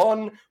have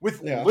fun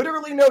with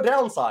literally no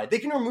downside. They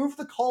can remove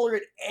the collar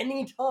at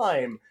any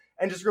time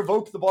and just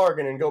revoke the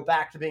bargain and go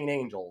back to being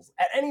angels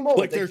at any moment.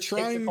 Like, they're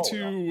trying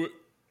to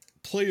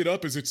play it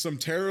up as it's some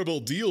terrible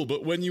deal,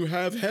 but when you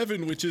have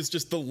heaven, which is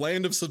just the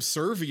land of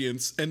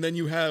subservience, and then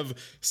you have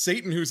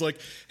Satan who's like,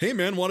 hey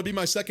man, want to be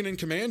my second in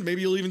command?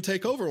 Maybe you'll even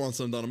take over once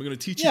I'm done. I'm going to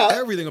teach you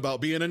everything about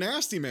being a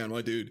nasty man,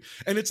 my dude.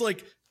 And it's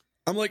like,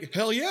 I'm like,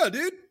 hell yeah,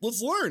 dude,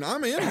 let's learn.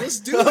 I'm in. Let's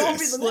do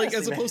this. Like,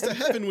 as opposed to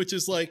heaven, which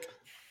is like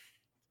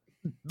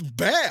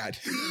bad.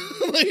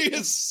 Like,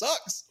 it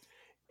sucks.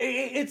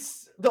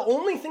 It's the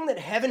only thing that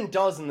heaven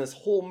does in this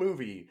whole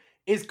movie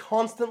is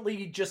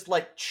constantly just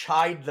like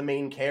chide the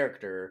main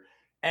character,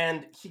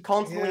 and he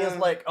constantly is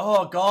like,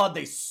 oh god,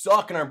 they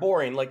suck and are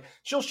boring. Like,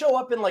 she'll show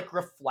up in like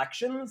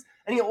reflections,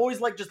 and he'll always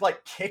like just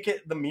like kick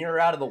the mirror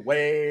out of the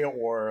way,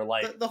 or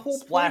like the whole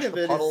splash point of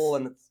the it puddle,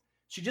 is, and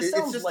she just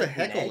sounds just like to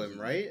heckle naggy. him,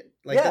 right?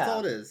 Like, that's all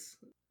it is.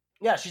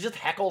 Yeah, she just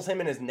heckles him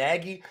and is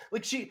naggy.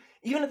 Like, she,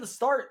 even at the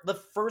start, the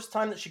first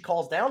time that she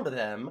calls down to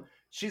them,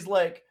 she's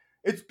like,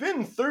 it's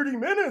been 30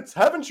 minutes.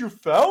 Haven't you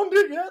found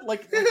it yet?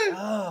 Like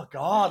oh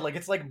god, like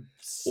it's like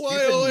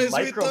stupid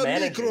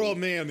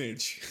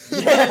micromanage.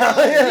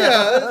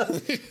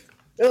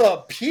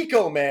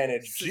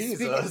 Pico-manage.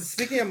 Jesus.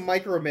 Speaking of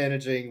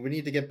micromanaging, we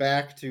need to get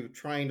back to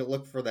trying to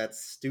look for that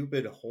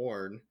stupid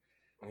horn.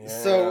 Yeah.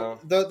 So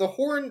the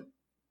horn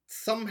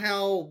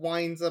somehow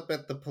winds up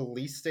at the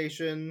police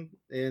station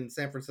in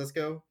San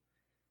Francisco.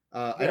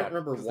 I don't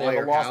remember why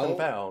or lost how, and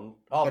found,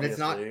 but it's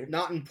obviously.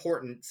 not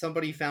important.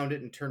 Somebody found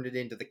it and turned it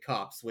into the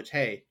cops, which,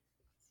 hey,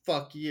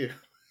 fuck you.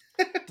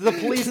 The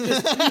police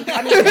just,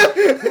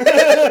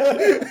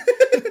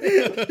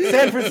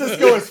 San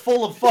Francisco is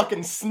full of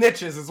fucking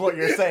snitches, is what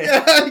you're saying.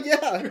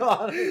 Yeah.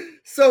 God.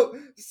 So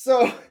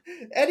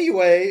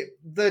anyway,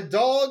 the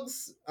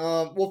dogs,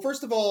 well,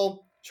 first of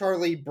all,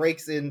 Charlie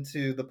breaks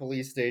into the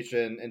police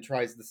station and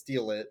tries to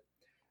steal it.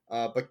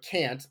 But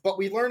can't. But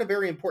we learn a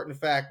very important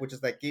fact, which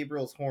is that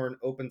Gabriel's horn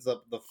opens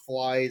up the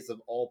flies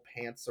of all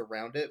pants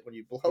around it when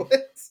you blow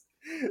it.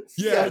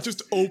 Yeah, it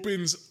just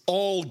opens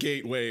all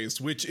gateways,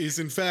 which is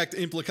in fact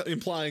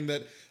implying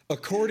that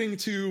according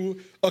to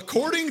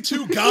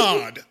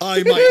God,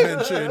 I might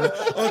mention,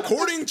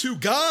 according to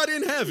God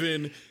in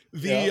heaven,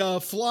 the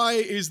fly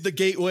is the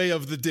gateway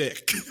of the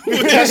dick.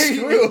 That's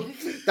true.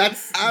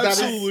 That's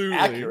absolutely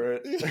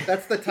accurate.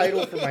 That's the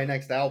title for my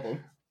next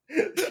album.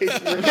 It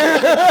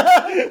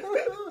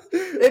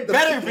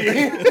better be.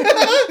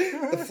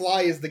 The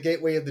fly is the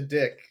gateway of the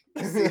dick.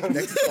 See you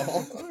next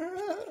fall.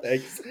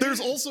 Thanks.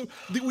 There's also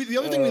the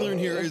other thing we learn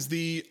here is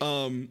the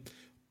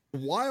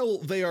while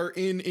they are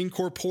in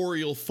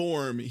incorporeal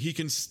form, he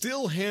can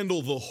still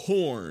handle the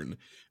horn.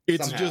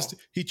 It's somehow. Just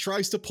he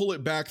tries to pull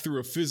it back through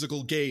a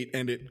physical gate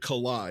and it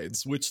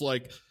collides, which,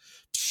 like,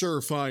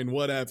 sure, fine,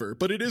 whatever.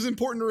 But it is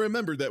important to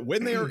remember that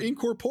when they are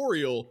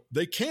incorporeal,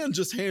 they can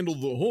just handle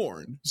the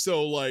horn.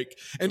 So, like,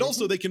 and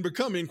also they can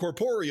become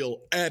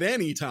incorporeal at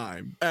any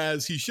time,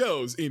 as he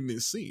shows in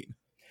this scene.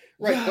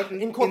 Right, Yeah, but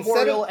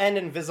incorporeal and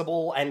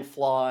invisible and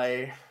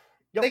fly.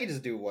 They can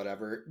just do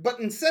whatever. But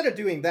instead of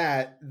doing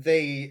that,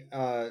 they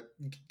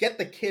get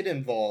the kid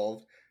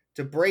involved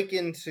to break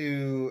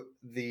into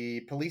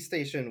the police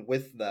station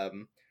with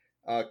them,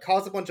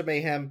 cause a bunch of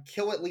mayhem,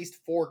 kill at least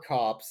 4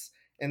 cops,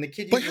 and the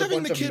kid uses By having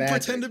a bunch the kid of magic.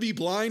 pretend to be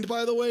blind,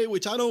 by the way,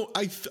 which I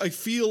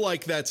feel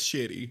like that's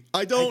shitty.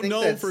 I don't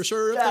know for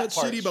sure if that's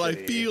shitty, but I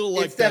feel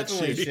like that's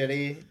definitely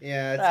shitty.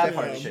 Yeah, it's That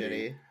definitely part's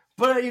shitty.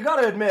 But you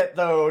gotta admit,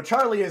 though,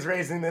 Charlie is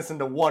raising this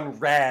into one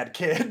rad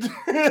kid.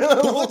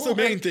 Well, that's the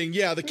main thing.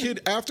 Yeah, the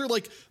kid, after,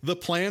 like, the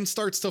plan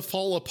starts to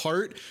fall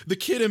apart, the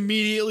kid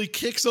immediately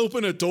kicks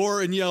open a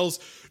door and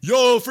yells,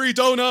 "Yo, free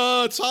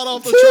donuts, hot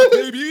off the truck,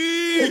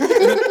 baby!"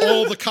 And then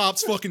all the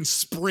cops fucking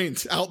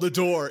sprint out the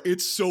door.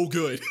 It's so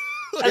good.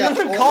 And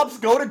then the cops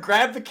go to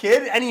grab the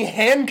kid, and he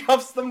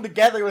handcuffs them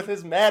together with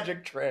his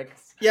magic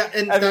tricks. Yeah,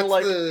 and that's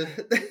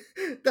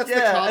that's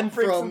the cop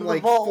from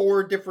like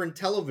 4 different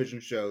television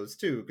shows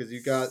too, because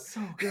you got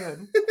so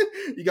good.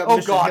 You got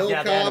Mission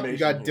Hill Cop, you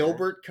got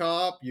Dilbert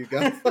Cop, you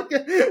got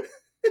fucking.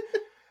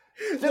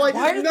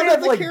 Why did they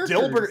have like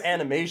Dilbert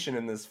animation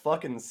in this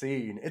fucking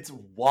scene? It's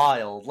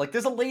wild. Like,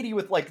 there's a lady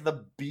with like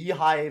the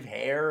beehive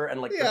hair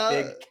and like the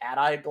big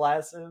cat-eye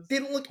glasses. They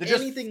don't look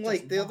anything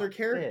like the other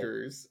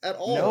characters at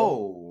all.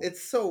 No,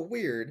 it's so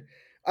weird.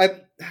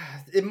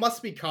 It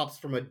must be cops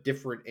from a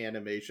different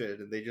animation,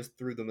 and they just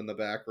threw them in the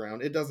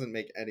background. It doesn't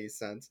make any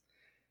sense.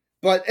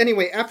 But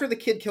anyway, after the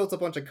kid kills a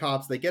bunch of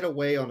cops, they get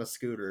away on a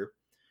scooter,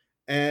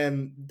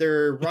 and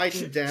they're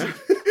riding down.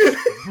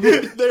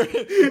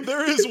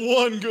 there is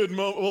one good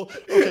moment. Well,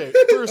 okay,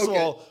 first of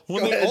all,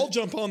 when they all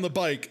jump on the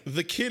bike,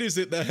 the kid is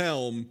at the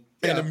helm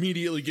and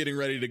immediately getting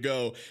ready to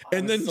go.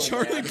 And then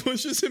Charlie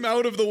pushes him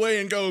out of the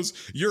way and goes,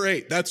 "You're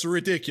 8. That's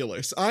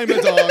ridiculous. I'm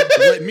a dog.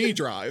 Let me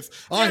drive.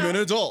 I'm an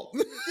adult."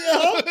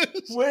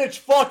 Which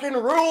fucking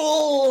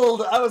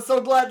ruled. I was so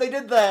glad they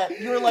did that.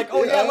 You were like,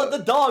 "Oh yeah, let the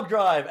dog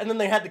drive." And then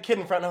they had the kid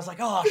in front, and I was like,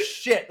 "Oh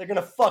shit, they're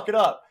gonna fuck it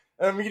up."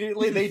 And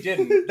immediately they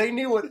didn't. They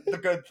knew what the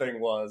good thing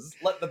was.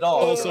 Let the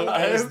dog also,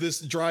 drive. as this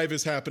drive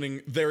is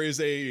happening, there is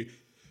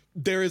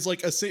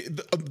like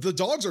the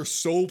dogs are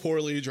so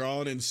poorly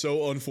drawn and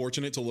so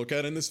unfortunate to look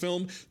at in this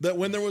film that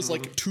when there was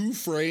like 2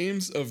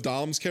 frames of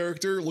Dom's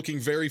character looking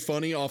very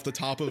funny off the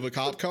top of a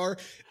cop car,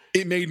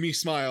 it made me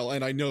smile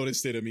and I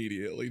noticed it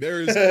immediately.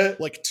 There is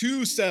like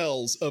 2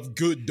 cells of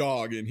good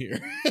dog in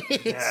here.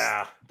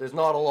 Yeah, there's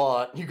not a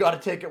lot. You got to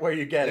take it where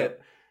you get it.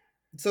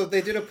 So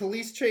they did a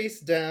police chase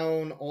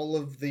down all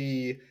of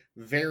the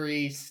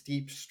very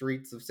steep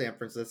streets of San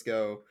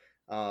Francisco.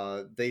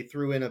 They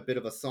threw in a bit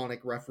of a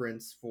Sonic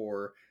reference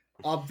for,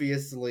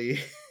 obviously,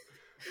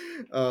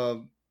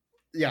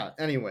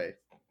 anyway.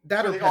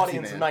 That for or the Pepsi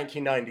audience Man. in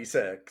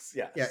 1996,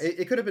 yes. Yeah,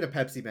 it could have been a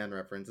Pepsi Man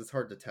reference. It's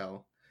hard to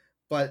tell.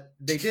 But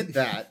they did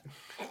that.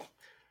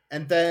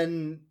 And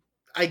then,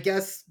 I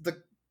guess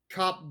the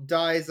cop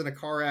dies in a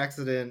car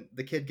accident.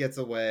 The kid gets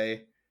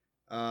away.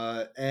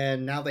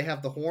 And now they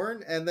have the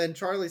horn. And then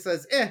Charlie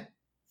says,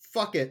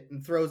 fuck it,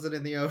 and throws it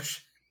in the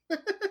ocean.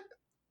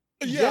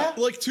 Yeah,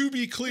 like, to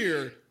be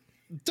clear,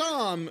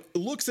 Dom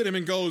looks at him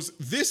and goes,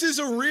 "This is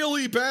a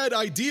really bad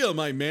idea,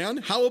 my man.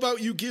 How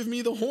about you give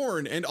me the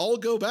horn and I'll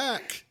go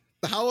back?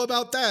 How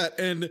about that?"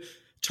 And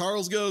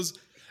Charles goes,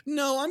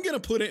 "No, I'm going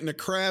to put it in a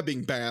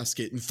crabbing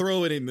basket and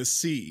throw it in the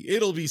sea.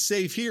 It'll be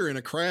safe here in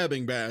a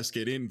crabbing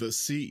basket in the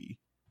sea."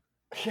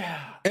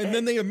 Yeah. And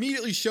then they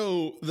immediately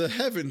show the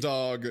heaven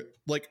dog,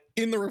 like,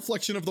 in the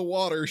reflection of the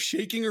water,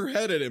 shaking her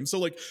head at him. So,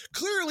 like,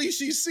 clearly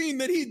she's seen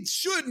that he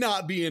should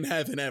not be in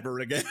heaven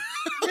ever again.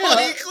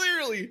 Like,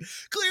 clearly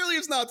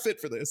is not fit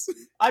for this.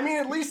 I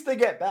mean, at least they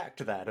get back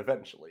to that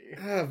eventually.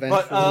 Eventually.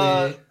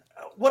 But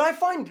what I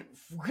find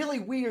really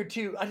weird,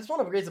 too, I just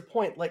want to raise a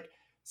point. Like,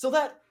 so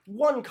that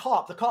one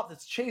cop, the cop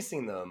that's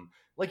chasing them,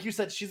 like you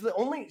said, she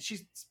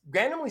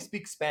randomly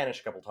speaks Spanish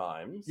a couple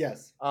times.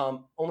 Yes.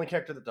 Only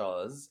character that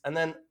does. And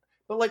then,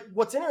 but like,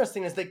 what's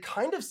interesting is they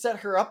kind of set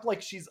her up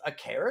like she's a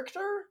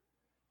character.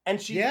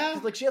 And she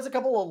has a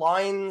couple of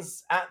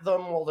lines at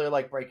them while they're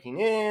like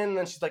breaking in.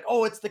 And she's like,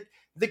 "Oh, it's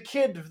the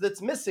kid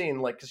that's missing."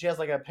 Like, cause she has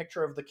like a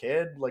picture of the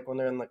kid, like when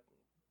they're in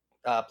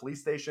the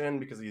police station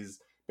because he's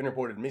been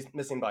reported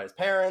missing by his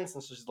parents.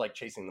 And so she's like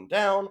chasing them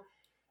down.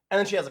 And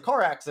then she has a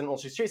car accident while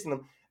she's chasing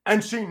them.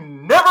 And she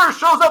never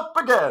shows up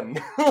again.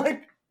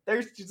 Like,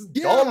 she's just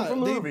gone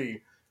from the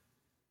movie.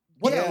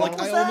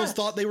 I almost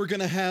thought they were going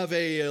to have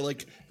a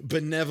like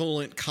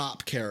benevolent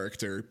cop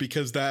character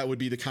because that would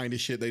be the kind of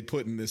shit they'd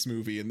put in this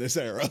movie in this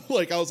era.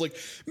 Like, I was like,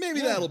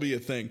 maybe that'll be a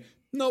thing.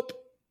 Nope.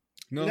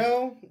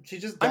 No, she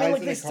just dies. I mean,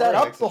 like, in they a car set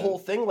up accident. the whole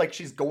thing like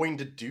she's going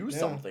to do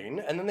something,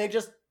 and then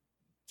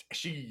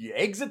she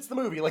exits the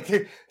movie. Like,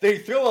 they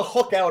throw a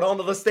hook out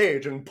onto the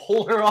stage and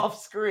pull her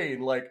off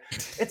screen. Like,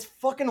 it's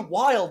fucking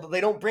wild that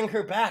they don't bring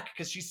her back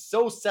because she's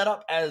so set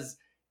up as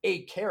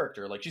a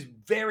character. Like, she's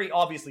very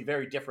obviously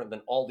very different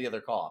than all the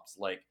other cops.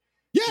 Like,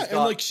 yeah, and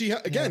like she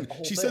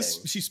says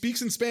thing. she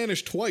speaks in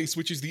Spanish twice,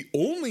 which is the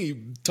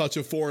only touch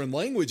of foreign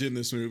language in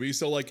this movie.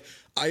 So like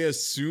I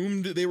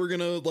assumed they were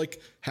gonna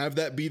like have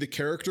that be the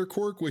character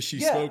quirk, where she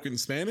spoke in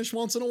Spanish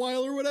once in a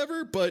while or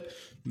whatever. But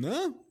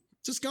no,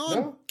 just gone.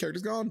 No.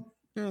 Character's gone.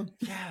 Yeah,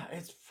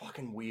 it's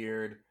fucking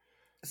weird.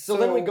 So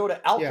then we go to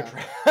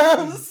Alcatraz.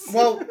 Yeah.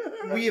 Well,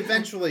 we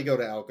eventually go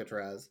to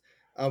Alcatraz.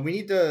 We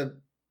need to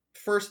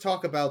first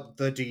talk about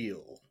the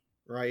deal,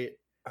 right?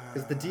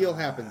 Because the deal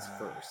happens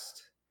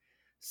first.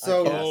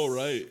 So,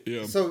 right,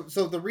 yeah. So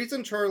the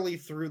reason Charlie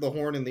threw the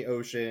horn in the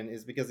ocean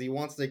is because he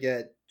wants to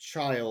get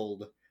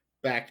Child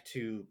back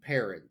to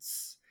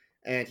parents,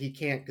 and he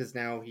can't because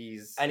now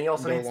he's and he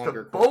also no needs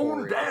longer to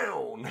bone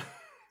down.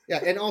 Yeah,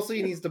 and also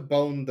he needs to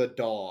bone the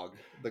dog,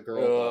 the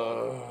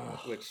girl dog,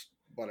 which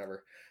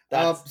whatever.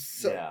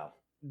 That's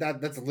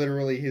that's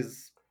literally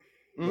his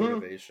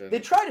motivation.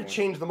 They try to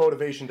change the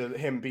motivation to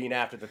him being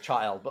after the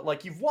child, but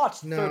like you've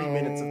watched 30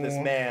 minutes of this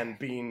man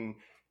being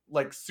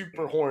like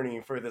super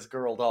horny for this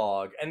girl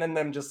dog, and then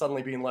them just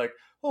suddenly being like,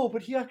 oh,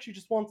 but he actually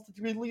just wants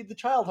to lead the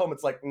child home.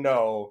 It's like,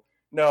 no.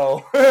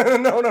 no.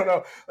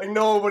 Like,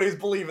 nobody's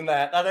believing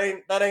that.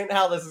 That ain't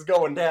how this is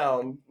going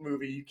down,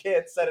 movie. You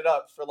can't set it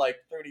up for like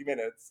 30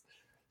 minutes.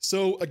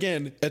 So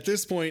again, at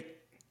this point,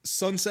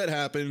 sunset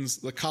happens,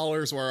 the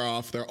collars wear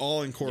off, they're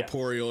all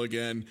incorporeal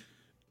again.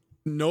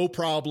 No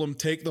problem.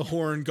 Take the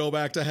horn, go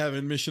back to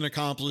heaven. Mission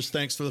accomplished.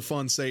 Thanks for the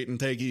fun, Satan.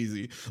 Take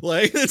easy.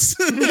 Like, it's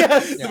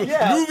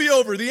movie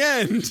over, the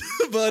end.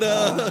 But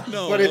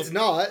no. But it's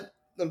not,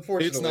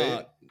 unfortunately. It's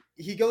not.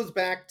 He goes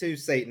back to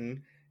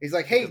Satan. He's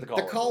like, hey, the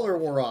collar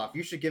wore off.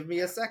 You should give me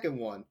a second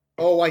one.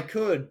 Oh, I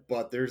could,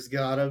 but there's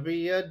gotta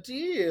be a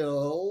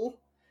deal.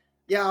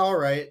 Yeah, all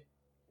right.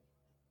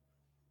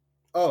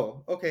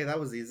 Oh, okay, that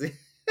was easy.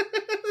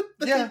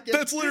 Yeah,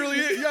 that's literally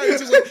it. Yeah,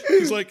 it's just like,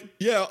 he's like,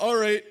 yeah, all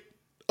right.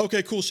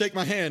 Okay, cool, shake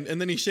my hand.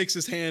 And then he shakes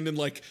his hand and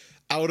like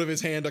out of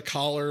his hand, a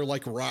collar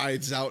like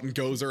writhes out and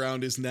goes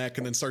around his neck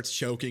and then starts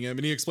choking him.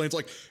 And he explains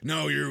like,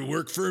 no, you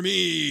work for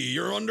me.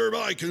 You're under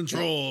my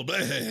control.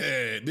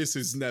 This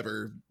is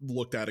never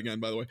looked at again,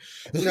 by the way.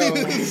 No.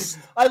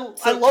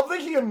 I love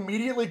that he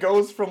immediately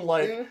goes from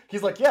like,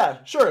 he's like, yeah,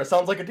 sure,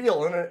 sounds like a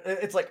deal. And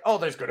it's like, oh,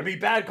 there's going to be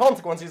bad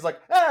consequences. He's like,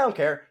 I don't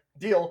care.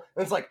 Deal.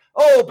 And it's like,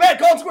 oh, bad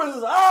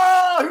consequences.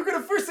 Who could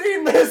have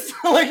foreseen this?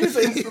 Like, he's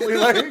instantly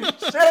like,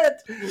 shit.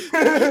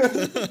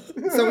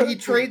 So he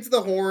trades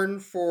the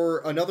horn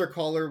for another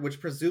collar, which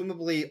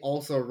presumably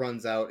also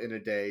runs out in a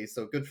day.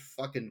 So good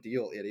fucking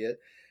deal, idiot.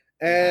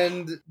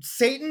 And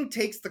Satan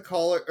takes the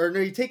collar, or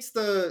no, he takes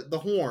the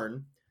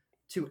horn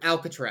to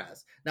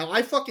Alcatraz. Now,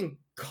 I fucking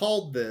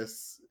called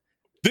this.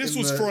 This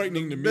was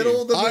frightening to me. I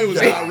was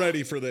not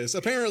ready for this.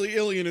 Apparently,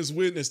 Ilyon has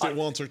witnessed it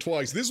once or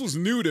twice. This was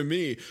new to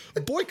me.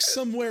 Boyks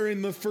somewhere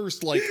in the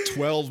first,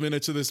 12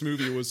 minutes of this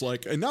movie was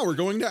like, and now we're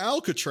going to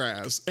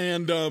Alcatraz.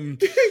 And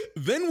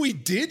then we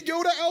did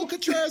go to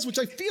Alcatraz, which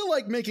I feel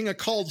like making a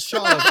called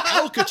shot of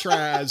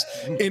Alcatraz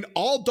in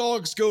All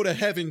Dogs Go to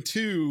Heaven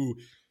 2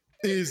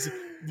 is,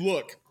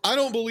 look, I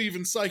don't believe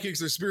in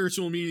psychics or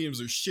spiritual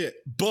mediums or shit,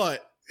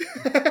 but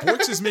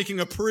Boyks is making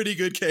a pretty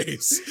good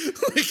case.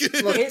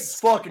 Look, it's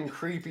fucking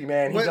creepy,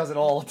 man. He does it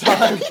all the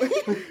time.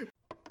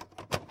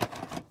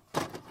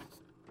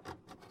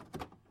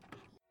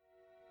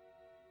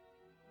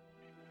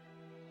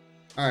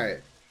 Alright.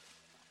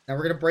 Now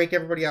we're gonna break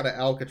everybody out of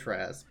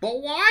Alcatraz.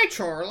 But why,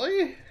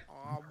 Charlie?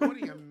 What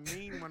do you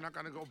mean we're not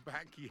gonna go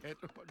back yet?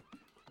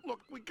 Look,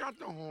 we got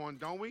the horn,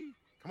 don't we?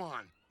 Come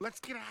on, let's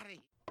get out of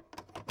here.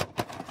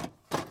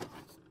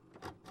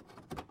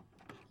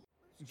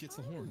 He gets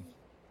the horn.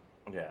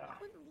 Yeah.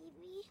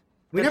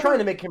 They're trying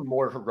to make him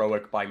more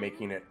heroic by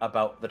making it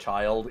about the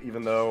child,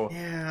 even though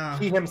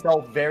he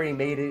himself very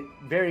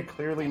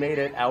clearly made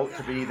it out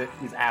to be that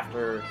he's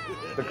after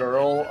the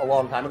girl a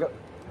long time ago.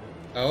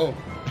 Oh.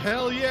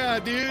 Hell yeah,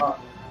 dude.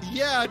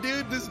 Yeah,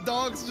 dude, this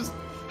dog's just...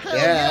 Hell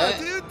yeah,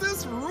 dude,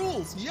 this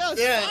rules. Yes,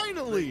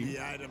 finally.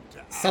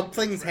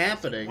 Something's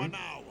happening.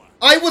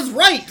 I was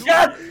right!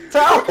 Yes!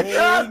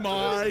 Oh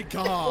my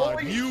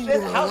god, holy you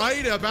shit, were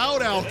right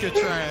about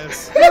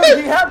Alcatraz.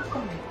 Dude,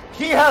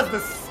 he has the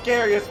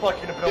scariest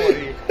fucking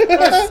ability.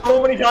 There's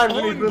so many times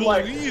when he's been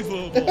like...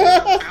 Unbelievable.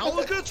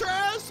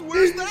 Alcatraz?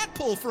 Where's that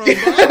pull from,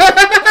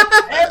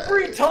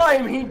 Every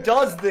time he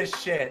does this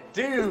shit,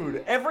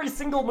 dude, every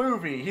single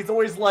movie, he's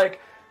always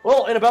like,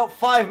 well, in about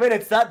 5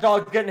 minutes, that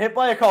dog's getting hit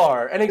by a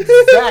car. And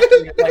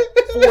exactly at like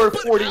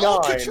 4:49.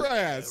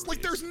 Alcatraz!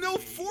 Like, there's no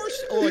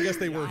force... Oh, I guess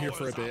they were here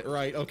for a bit,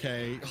 right?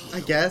 Okay. I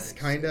guess,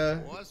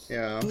 kinda.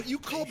 Yeah. But you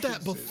called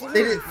that before.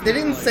 They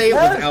didn't say it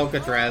was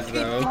Alcatraz,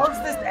 though. He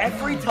does this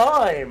every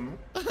time.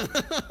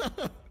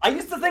 I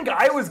used to think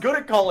I was good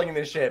at calling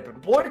this shit, but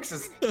Boyks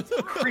is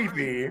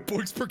creepy.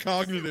 Boyks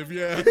precognitive,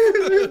 yeah.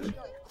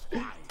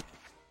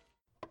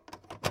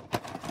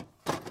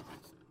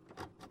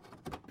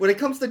 When it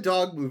comes to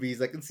dog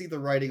movies, I can see the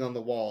writing on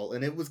the wall,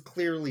 and it was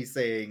clearly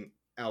saying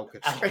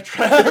Alcatraz. It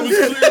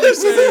was clearly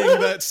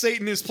saying that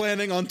Satan is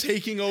planning on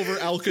taking over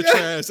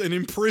Alcatraz and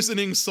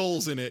imprisoning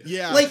souls in it.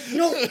 Yeah. Like,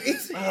 no,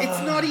 it's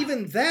not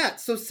even that.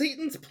 So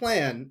Satan's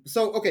plan.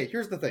 So, okay,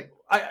 here's the thing.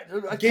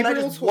 Can I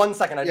just 1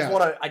 second? I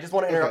just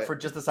want to interrupt for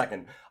just a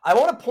second. I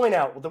want to point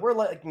out that we're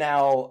like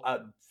now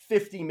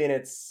 50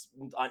 minutes,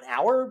 an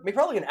hour, maybe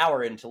probably an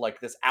hour into like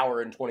this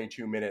hour and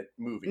 22-minute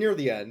movie. Near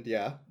the end,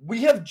 yeah.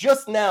 We have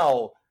just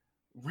now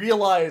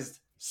realized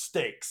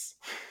stakes.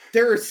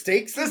 There are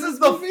stakes. This is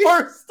the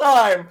first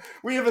time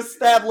we have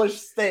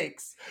established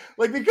stakes.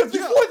 Like, because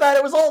before that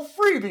it was all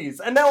freebies,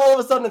 and now all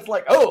of a sudden it's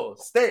like, oh,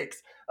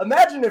 stakes.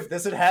 Imagine if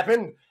this had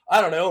happened, I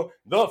don't know,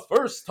 the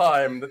first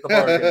time that the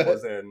bargain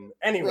was in.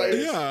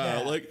 Anyways.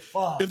 Yeah, like,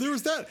 if there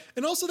was that.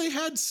 And also they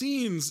had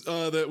scenes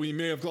that we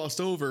may have glossed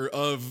over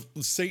of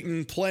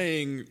Satan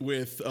playing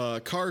with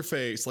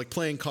Carface, like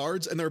playing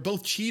cards, and they're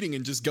both cheating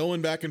and just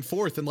going back and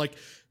forth and like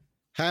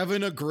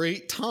having a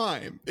great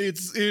time.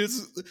 It's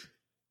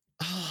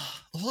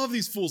I love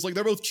these fools. Like,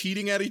 they're both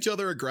cheating at each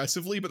other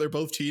aggressively, but they're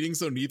both cheating,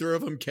 so neither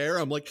of them care.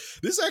 I'm like,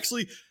 this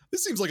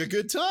seems like a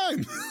good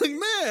time. Like,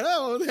 man,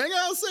 I'll hang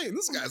out with Satan.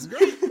 This guy's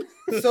great.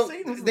 So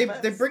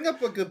they bring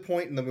up a good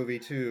point in the movie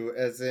too,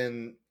 as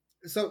in,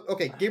 so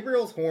okay,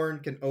 Gabriel's horn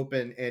can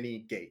open any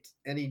gate,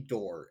 any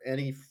door,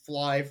 any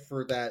fly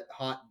for that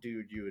hot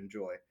dude you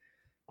enjoy,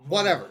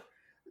 whatever.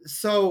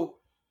 So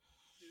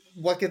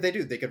what could they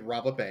do? They could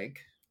rob a bank.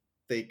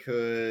 They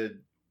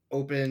could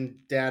open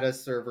data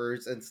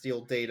servers and steal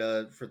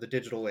data for the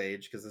digital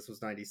age, because this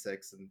was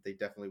 96 and they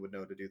definitely would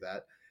know to do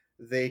that.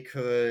 They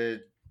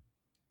could...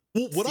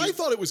 Well, what I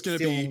thought it was going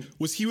to be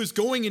was he was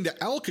going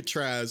into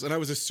Alcatraz, and I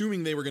was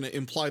assuming they were going to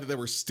imply that there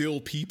were still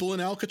people in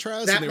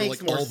Alcatraz, and they were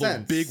like all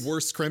the big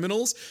worst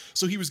criminals.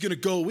 So he was going to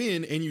go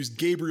in and use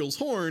Gabriel's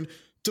horn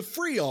to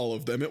free all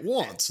of them at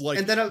once. Like,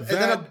 and then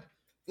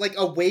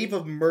a wave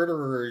of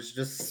murderers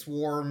just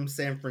swarm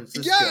San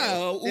Francisco.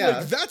 Yeah,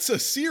 like that's a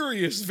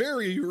serious,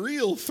 very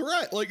real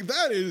threat. Like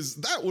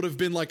that would have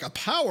been like a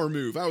power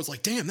move. I was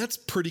like, damn, that's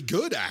pretty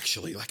good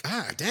actually. Like,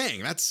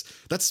 dang, that's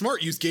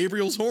smart. Use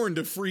Gabriel's horn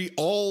to free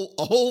all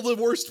the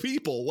worst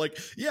people. Like,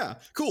 yeah,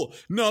 cool.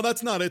 No,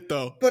 that's not it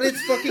though. But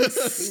it's fucking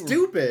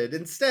stupid.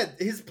 Instead,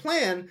 his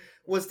plan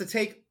was to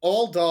take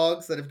all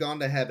dogs that have gone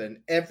to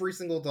heaven, every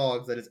single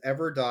dog that has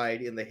ever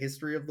died in the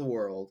history of the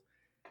world,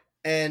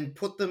 and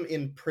put them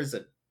in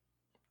prison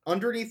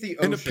underneath the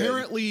ocean.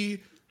 And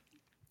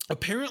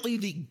apparently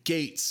the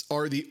gates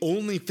are the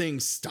only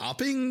thing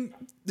stopping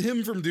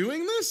him from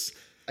doing this.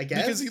 I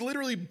guess. Because he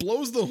literally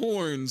blows the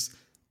horns,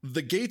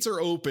 the gates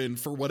are open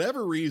for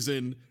whatever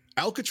reason.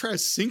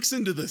 Alcatraz sinks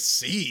into the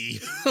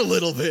sea a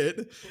little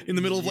bit in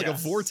the middle of like a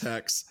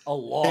vortex. A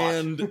lot.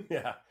 And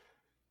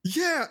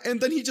yeah,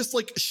 and then he just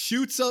like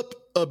shoots up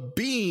a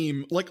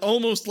beam, like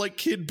almost like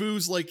Kid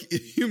Boo's like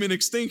human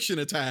extinction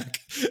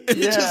attack. And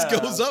it just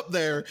goes up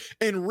there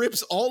and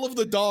rips all of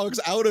the dogs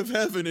out of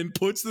heaven and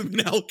puts them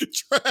in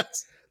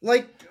Alcatraz.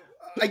 Like,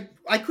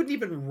 I couldn't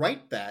even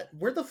write that.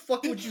 Where the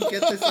fuck would you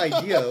get this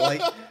idea?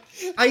 Like,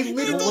 I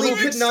literally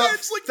could not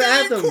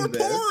fathom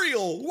this.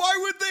 Why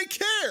would they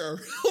care?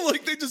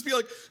 Like, they'd just be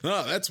like,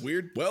 oh, that's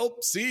weird. Well,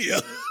 see ya.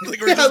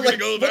 Like, we're just gonna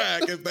go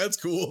back if that's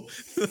cool.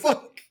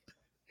 Fuck.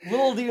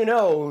 Little do you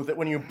know that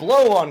when you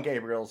blow on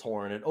Gabriel's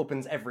horn, it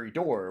opens every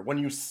door. When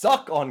you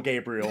suck on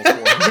Gabriel's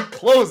horn, it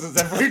closes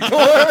every door.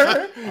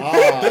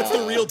 That's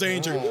the real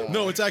danger.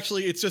 No,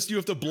 it's just you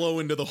have to blow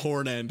into the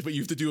horn end, but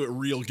you have to do it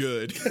real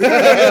good.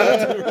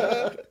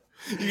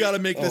 You got to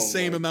make the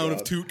same amount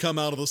of toot come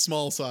out of the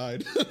small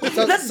side.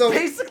 That's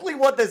basically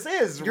what this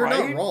is, you're right?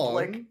 You're not wrong.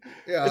 Like,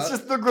 it's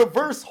just the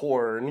reverse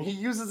horn. He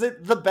uses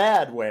it the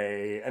bad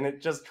way, and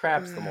it just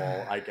traps them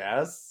all, I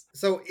guess.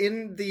 So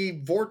in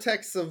the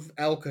vortex of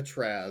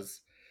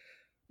Alcatraz,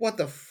 what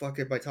the fuck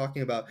am I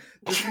talking about?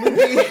 This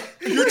movie...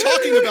 You're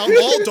talking about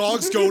All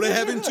Dogs Go to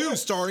Heaven 2,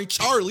 starring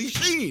Charlie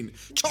Sheen.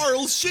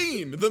 Charles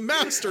Sheen, the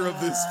master of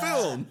this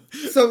film.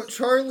 So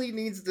Charlie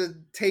needs to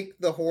take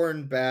the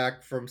horn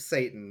back from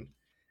Satan,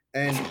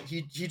 and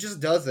he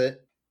just does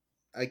it,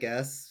 I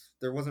guess.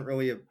 There wasn't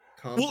really a...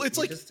 Well, it's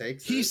like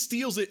he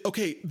steals it.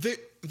 Okay,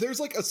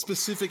 there's like a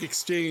specific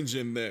exchange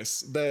in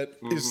this that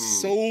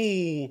is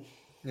so...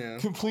 Yeah.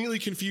 Completely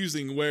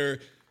confusing, where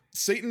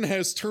Satan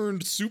has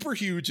turned super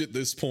huge at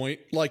this point,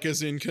 like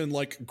as in can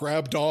like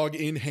grab dog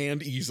in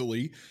hand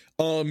easily.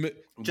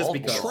 Just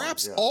because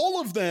traps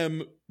all of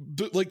them,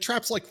 like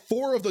traps like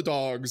 4 of the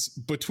dogs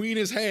between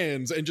his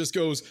hands, and just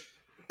goes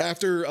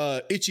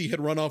after Itchy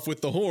had run off with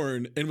the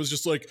horn and was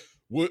just like,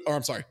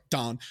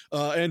 Don.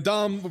 And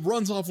Dom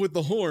runs off with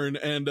the horn,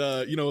 and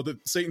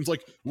Satan's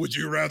like, would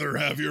you rather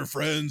have your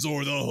friends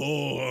or the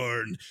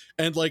horn?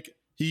 And like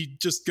he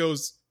just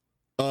goes,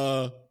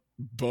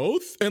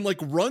 both, and like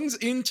runs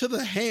into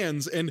the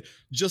hands and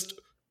just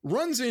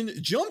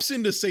jumps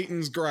into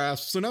Satan's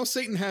grasp. So now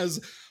Satan has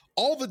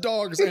all the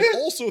dogs and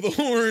also the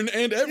horn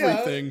and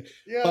everything.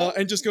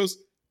 And just goes,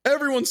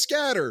 everyone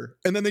scatter,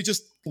 and then they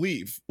just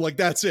leave. Like,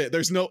 that's it.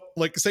 There's no,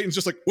 like, Satan's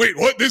just like, wait,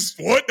 what?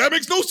 That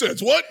makes no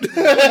sense. What?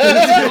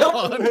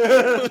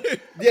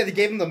 Yeah, they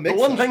gave him the mix. The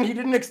one thing he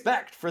didn't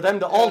expect, for them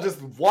to all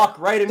just walk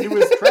right into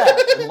his trap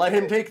and let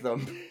him take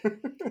them.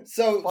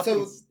 So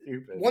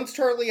Stupid. once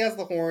Charlie has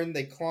the horn,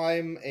 they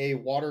climb a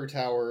water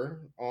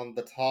tower on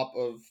the top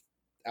of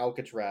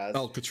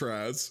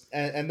Alcatraz.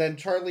 And then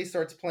Charlie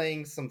starts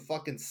playing some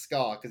fucking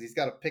ska because he's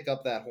got to pick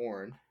up that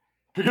horn.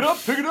 Pick it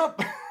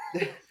up.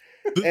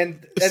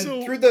 and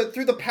through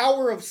the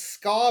power of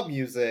ska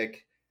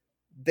music,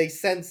 they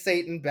send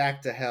Satan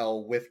back to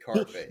hell with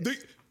Carface. Well,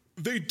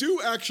 they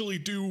do actually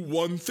do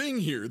one thing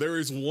here. There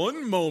is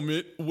one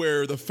moment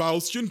where the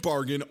Faustian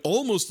bargain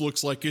almost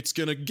looks like it's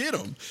gonna get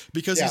him,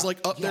 because he's like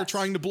up there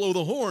trying to blow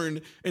the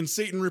horn, and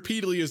Satan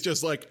repeatedly is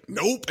just like,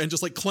 nope, and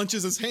just like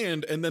clenches his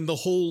hand, and then the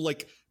whole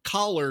like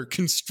collar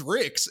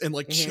constricts and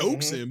like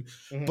chokes him.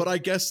 But I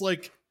guess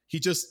like he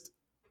just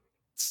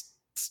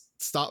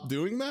stopped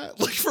doing that,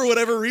 like, for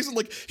whatever reason.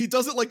 Like, he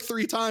does it like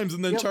 3 times,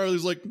 and then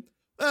Charlie's like,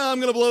 I'm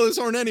gonna blow this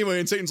horn anyway,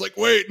 and Satan's like,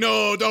 wait,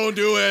 no, don't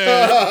do it.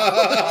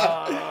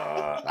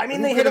 I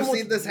mean, they hit him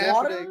with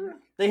water.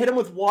 They hit him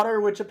with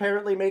water, which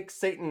apparently makes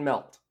Satan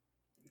melt.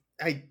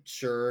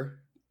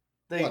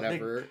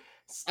 Whatever.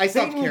 I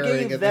stopped Satan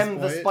caring gave at them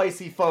this the point.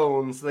 spicy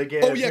phones. They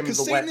gave him the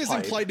because Satan is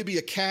pipe. implied to be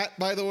a cat,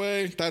 by the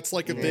way. That's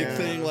like a big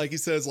thing. Like, he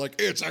says, like,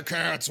 it's a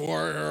cat's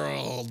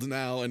world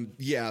now, and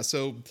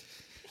so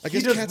I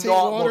guess he cats does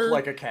not hate water. look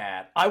like a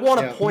cat. I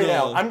want to point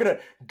out, I'm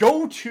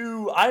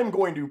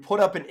going to put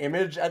up an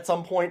image at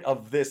some point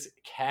of this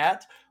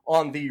cat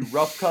on the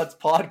Rough Cuts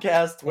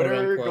podcast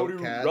Twitter. Go to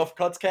Rough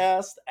Cuts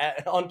Cast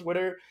on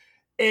Twitter.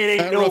 It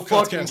ain't At no Rough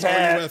Cuts fucking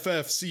Cast, cat.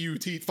 RUFF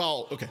CUT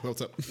Okay,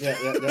 what's up?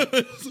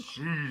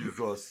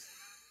 Jesus.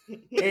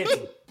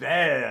 It's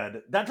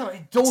bad. That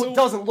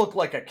doesn't look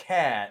like a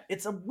cat.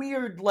 It's a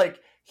weird,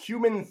 like,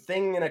 human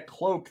thing in a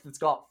cloak that's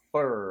got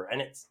fur, and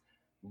it's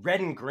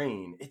red and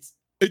green.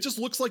 It just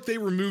looks like they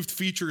removed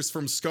features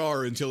from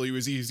Scar until he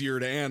was easier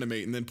to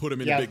animate, and then put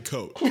him in a big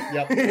coat.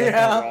 Yep.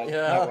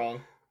 Not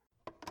wrong.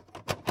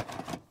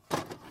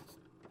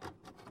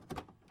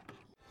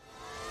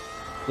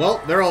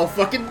 Well, they're all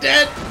fucking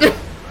dead.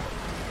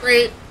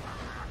 Great.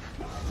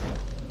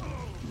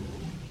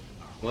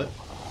 What?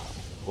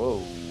 Whoa.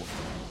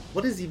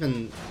 What is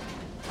even?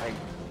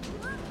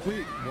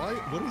 Wait, why?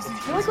 What is he?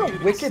 Is he like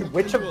a wicked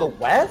witch of the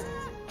West?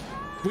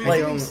 Wait,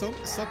 like,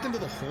 sucked into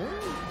the horn?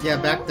 Yeah,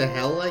 back to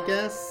hell, I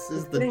guess.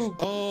 Is the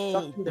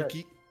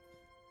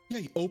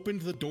he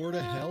opened the door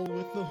to hell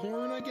with the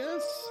horn, I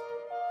guess.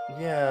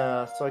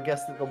 Yeah, so I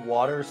guess that the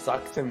water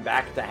sucks him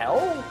back to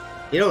hell.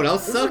 You know what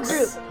else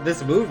sucks?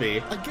 This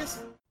movie. I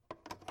guess.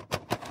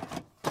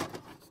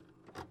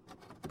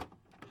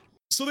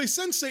 So they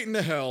send Satan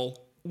to hell,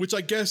 which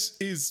I guess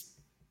is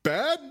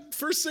bad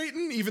for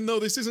Satan, even though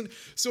this isn't.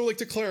 So, like,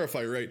 to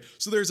clarify, right?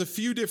 So there's a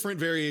few different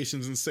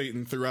variations in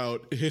Satan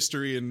throughout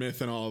history and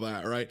myth and all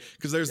that, right?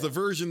 Because there's the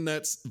version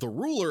that's the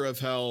ruler of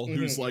hell,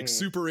 who's like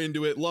super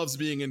into it, loves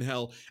being in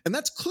hell, and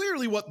that's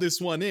clearly what this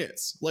one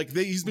is. Like,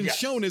 he's been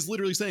shown as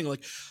literally saying,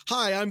 like,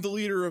 hi, I'm the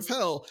leader of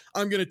hell,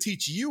 I'm gonna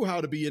teach you how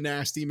to be a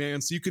nasty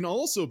man so you can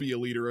also be a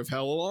leader of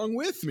hell along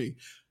with me.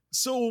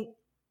 So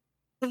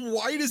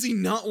why does he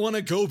not want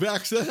to go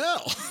back to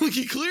hell? Like,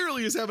 he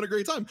clearly is having a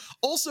great time.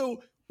 Also,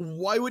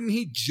 why wouldn't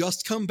he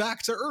just come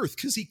back to Earth?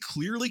 Because he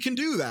clearly can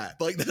do that.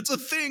 Like, that's a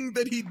thing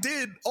that he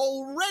did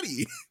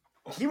already.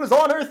 He was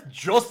on Earth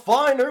just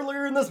fine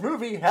earlier in this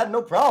movie. Had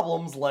no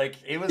problems. Like,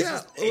 he was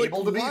just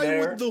able to be there.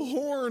 Why would the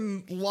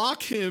horn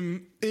lock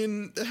him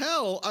in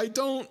hell? I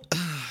don't.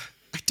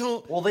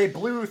 Well, they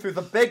blew through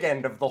the big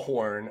end of the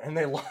horn, and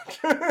they locked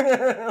it.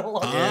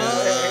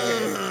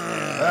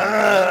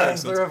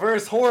 It's the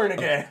reverse horn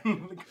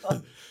again.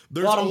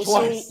 There's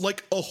also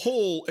like a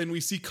hole, and we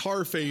see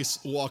Carface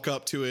walk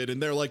up to it,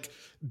 and they're like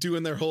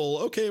doing their whole,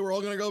 okay, we're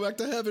all gonna go back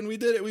to heaven, we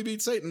did it, we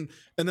beat Satan,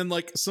 and then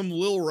like some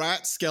little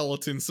rat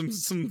skeletons,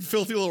 some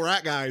filthy little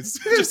rat guys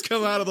just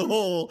come out of the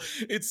hole.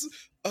 It's,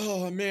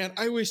 oh man,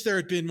 I wish there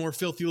had been more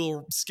filthy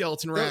little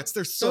skeleton rats.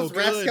 They're so those good.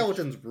 Rat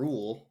skeletons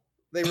rule.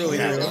 They really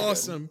do.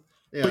 Awesome.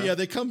 Yeah. But yeah,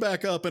 they come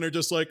back up and are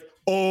just like,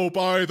 oh,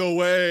 by the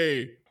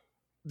way,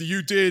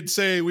 you did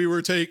say we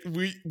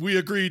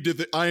agreed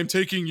to I am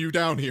taking you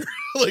down here.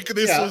 Like,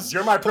 this was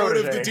you're my part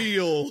protege. of the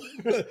deal.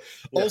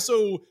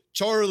 Also,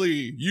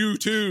 Charlie, you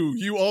too,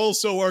 you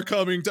also are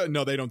coming to.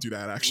 No, they don't do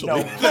that, actually.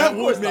 No, that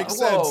would make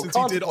sense since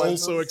he did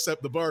consequences. also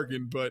accept the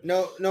bargain, but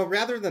No,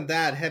 rather than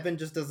that, heaven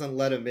just doesn't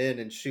let him in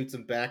and shoots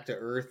him back to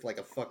Earth like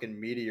a fucking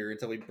meteor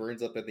until he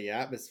burns up in the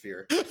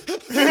atmosphere. Okay,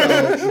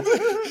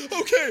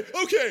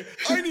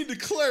 I need to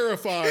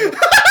clarify.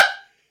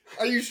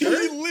 Are you sure?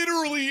 He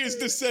literally is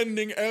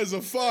descending as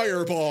a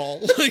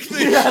fireball. Like,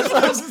 Yes,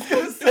 I was just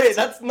gonna say,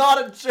 that's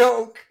not a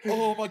joke.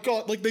 Oh my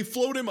god, like, they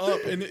float him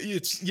up, and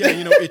it's,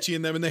 Itchy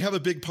and them, and they have a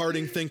big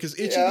parting thing, because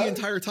Itchy the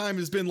entire time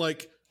has been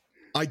like,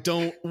 I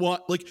don't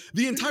want, like,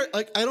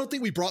 I don't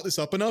think we brought this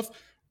up enough.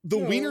 The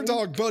wiener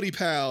dog buddy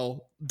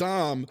pal,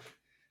 Dom,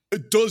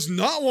 does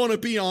not want to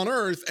be on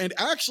Earth and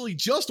actually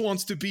just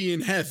wants to be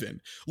in heaven.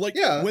 Like,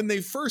 when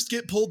they first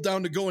get pulled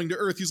down to going to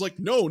Earth, he's like,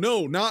 no,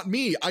 not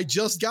me. I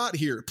just got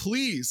here.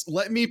 Please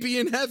let me be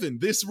in heaven.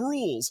 This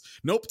rules.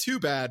 Nope, too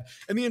bad.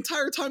 And the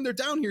entire time they're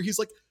down here, he's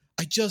like,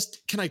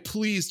 can I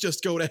please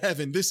just go to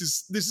heaven? This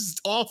is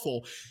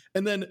awful.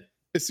 And then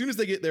as soon as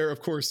they get there,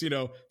 of course,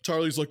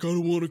 Charlie's like, I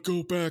don't want to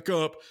go back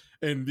up.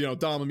 And,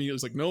 Dom immediately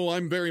is like, no,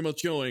 I'm very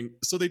much going.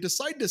 So they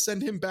decide to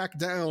send him back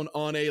down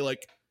on a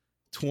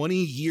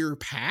 20-year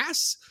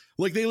pass.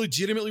 Like, they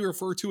legitimately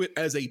refer to it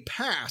as a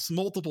pass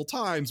multiple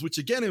times, which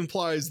again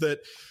implies that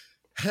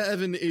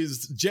heaven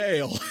is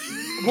jail.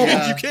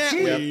 You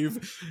can't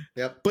leave.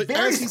 Yep. But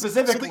very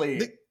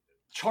specifically,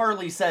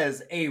 Charlie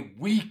says a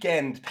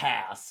weekend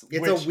pass.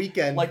 It's a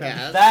weekend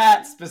pass.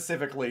 That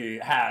specifically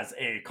has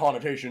a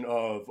connotation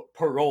of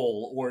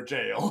parole or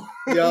jail.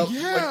 Yep.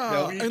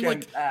 The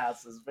weekend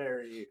pass is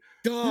very...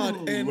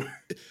 God. And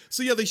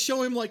so they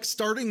show him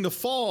starting the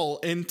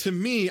fall, and to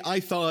me, I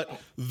thought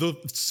the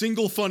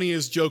single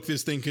funniest joke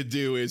this thing could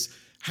do is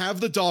have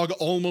the dog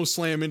almost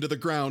slam into the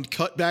ground,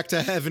 cut back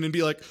to heaven, and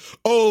be like,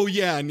 oh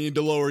yeah, I need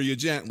to lower you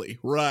gently.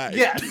 Right.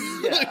 Yeah.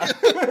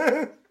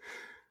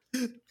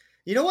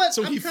 You know what?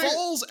 So he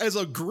falls as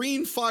a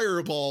green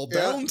fireball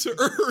down to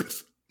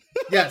Earth.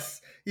 Yes.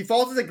 He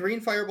falls as a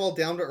green fireball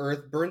down to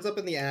Earth, burns up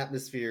in the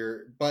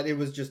atmosphere, but it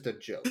was just a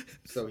joke.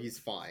 So he's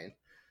fine.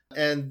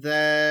 And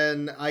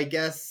then I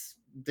guess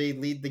they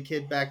lead the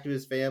kid back to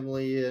his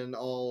family, and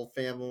all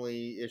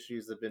family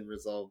issues have been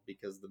resolved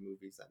because the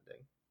movie's ending.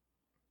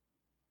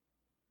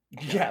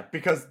 Yeah,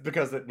 because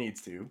it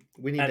needs to.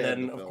 We need and to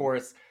then end the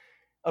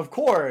of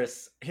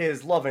course,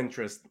 his love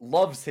interest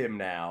loves him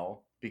now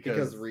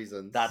because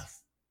reasons.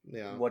 That's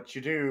what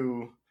you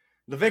do.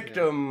 The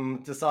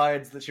victim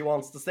decides that she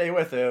wants to stay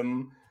with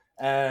him,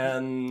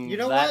 and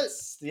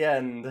that's the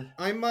end.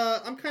 I'm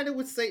kind of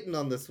with Satan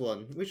on this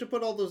one. We should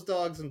put all those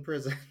dogs in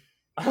prison.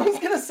 I was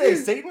gonna say,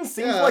 Satan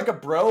seems like a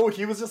bro.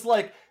 He was just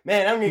like,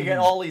 man, I'm gonna get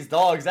all these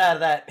dogs out of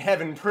that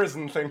heaven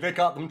prison thing they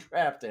got them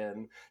trapped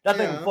in. That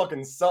thing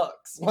fucking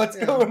sucks. Let's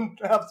go and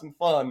have some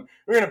fun.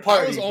 We're gonna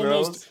party,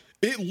 bros.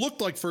 It looked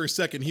like for a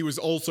second he was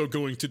also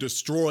going to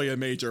destroy a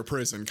major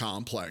prison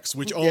complex,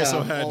 which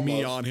also had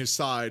me on his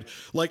side.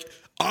 Like,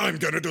 I'm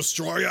gonna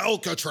destroy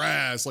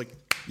Alcatraz. Like,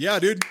 yeah,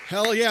 dude.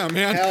 Hell yeah,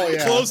 man. Hell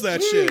yeah. Close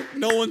that shit.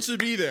 No one should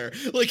be there.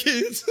 Like,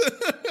 it's...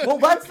 Well,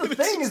 that's the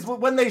thing, is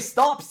when they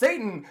stop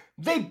Satan,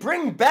 they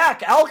bring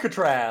back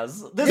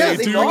Alcatraz. They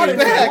do bring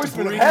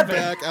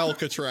back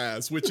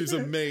Alcatraz, which is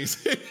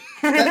amazing.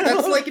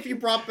 That's like if you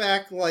brought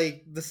back,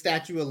 the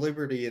Statue of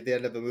Liberty at the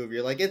end of a movie.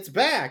 You're like, it's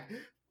back!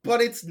 But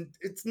it's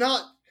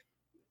not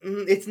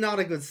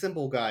a good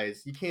symbol,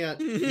 guys. You can't,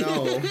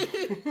 no.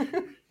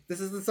 This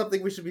isn't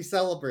something we should be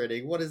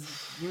celebrating. What is,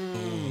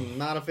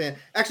 not a fan.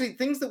 Actually,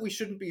 things that we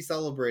shouldn't be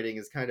celebrating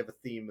is kind of a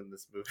theme in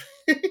this movie.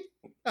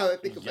 Now that I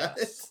think about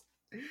it.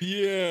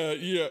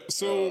 Yeah.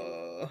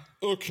 So,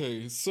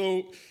 okay.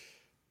 So,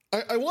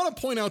 I want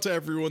to point out to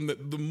everyone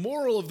that the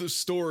moral of this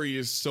story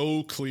is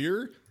so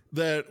clear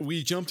that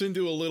we jumped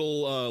into a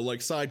little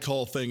side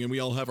call thing, and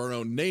we all have our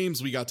own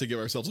names we got to give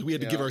ourselves. We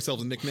had to give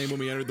ourselves a nickname when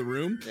we entered the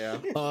room.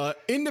 Yeah.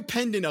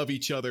 Independent of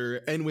each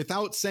other and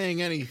without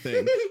saying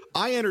anything.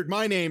 I entered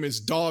my name as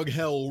Dog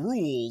Hell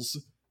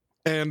Rules.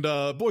 And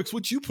Boyks,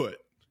 what'd you put?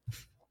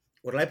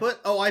 What did I put?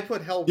 Oh, I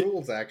put Hell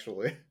Rules,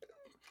 actually.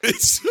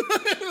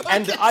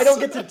 And I don't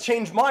get to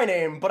change my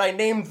name, but I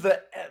named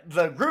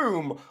the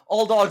room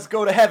All Dogs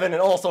Go to Heaven,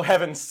 and also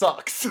Heaven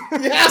Sucks.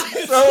 Yeah.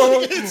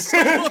 So it's so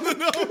on the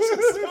nose.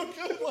 It's so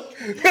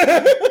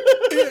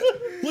good.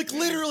 Like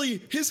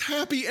literally, his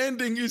happy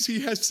ending is he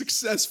has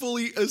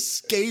successfully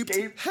escaped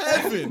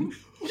heaven.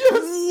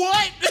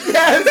 What?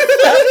 Yes,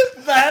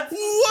 that's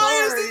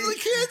why is this a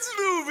kids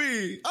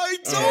movie? I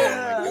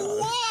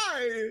don't.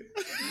 Why?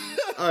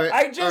 All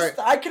right,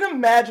 I can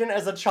imagine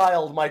as a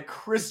child my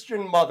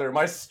Christian mother,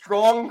 my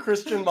strong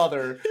Christian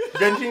mother,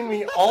 getting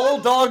me All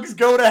Dogs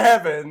Go to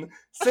Heaven,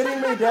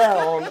 sitting me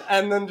down,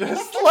 and then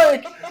just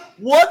like,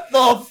 what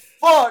the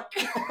fuck?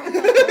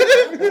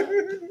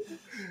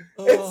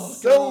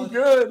 It's so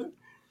good.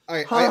 All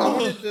right, I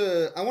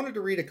wanted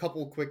to read a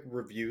couple quick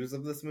reviews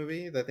of this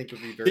movie that I think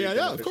would be very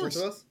beneficial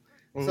to us.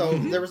 So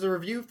there was a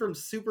review from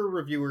super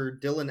reviewer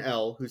Dylan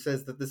L, who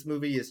says that this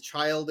movie is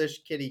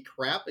childish kitty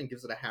crap and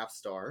gives it a 0.5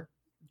 star.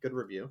 Good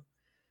review.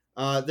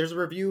 There's a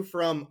review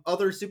from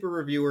other super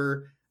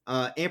reviewer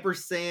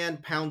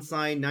ampersand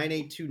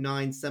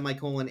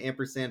 #9829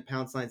 ;ampersand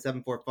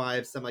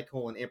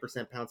 #745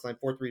 ;ampersand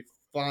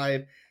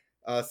 #435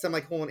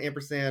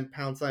 ampersand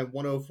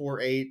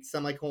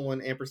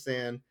 #1048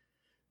 ampersand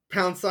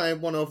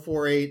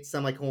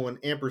 #1048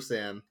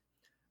 ampersand.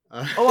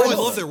 I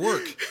love their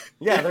work.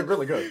 Yeah, they're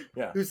really good.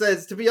 Yeah. Who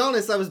says, to be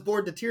honest, I was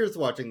bored to tears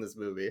watching this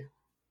movie.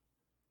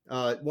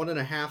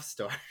 1.5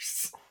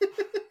 stars.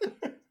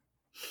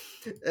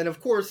 And of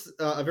course,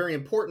 a very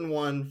important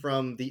one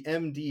from the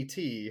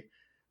MDT,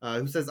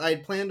 who says, I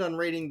had planned on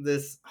rating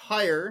this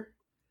higher,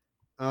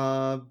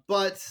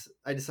 but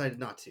I decided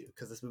not to,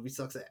 because this movie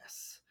sucks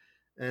ass.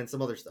 And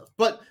some other stuff.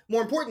 But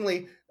more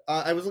importantly,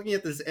 I was looking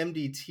at this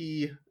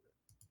MDT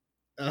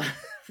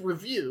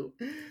review,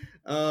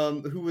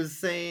 who was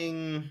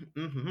saying,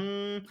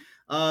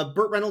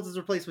 Burt Reynolds is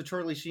replaced with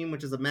Charlie Sheen,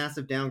 which is a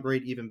massive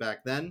downgrade even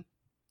back then.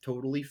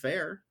 Totally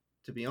fair,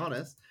 to be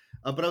honest.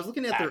 But I was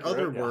looking at their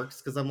other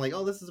works because I'm like,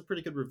 oh, this is a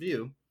pretty good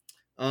review.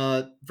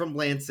 From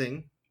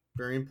Lansing,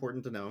 very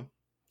important to know.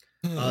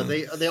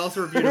 They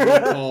also reviewed a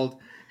book called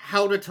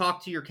How to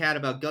Talk to Your Cat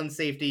About Gun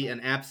Safety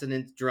and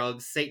Abstinence,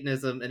 Drugs,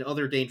 Satanism, and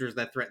Other Dangers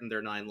That Threaten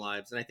Their 9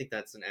 Lives. And I think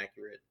that's an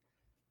accurate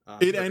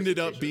it ended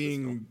up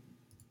being...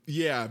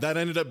 Yeah, that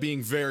ended up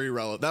being very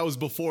relevant. That was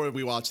before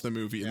we watched the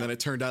movie, and then it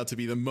turned out to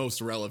be the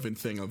most relevant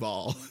thing of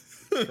all.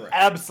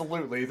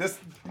 Absolutely. This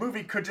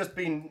movie could just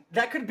be...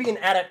 That could be an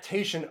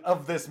adaptation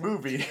of this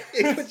movie.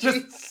 It's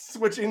just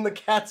switching the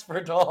cats for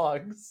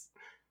dogs.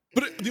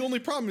 But the only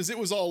problem is it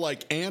was all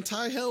like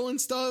anti-hell and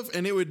stuff,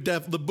 and it would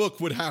the book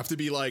would have to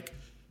be like,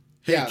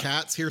 hey,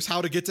 cats, here's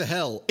how to get to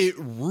hell. It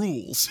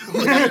rules.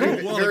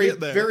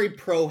 Very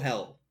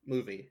pro-hell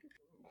movie.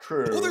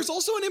 True. Well, there's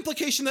also an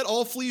implication that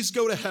all fleas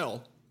go to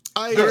hell.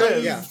 I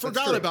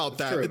forgot about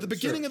that. At the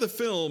beginning of the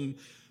film,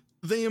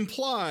 they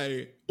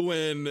imply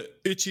when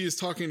Itchy is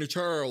talking to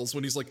Charles,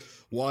 when he's like,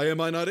 why am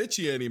I not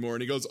itchy anymore?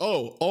 And he goes,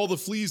 oh, all the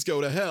fleas go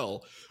to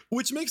hell.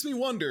 Which makes me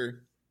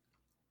wonder,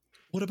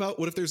 what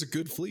if there's a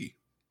good flea?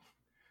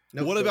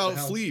 Nope, what about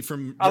Flea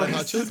from I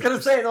was just going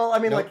to say, though, I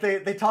mean, like,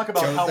 they talk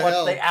about how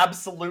much they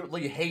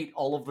absolutely hate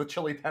all of the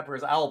Chili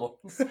Peppers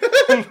albums.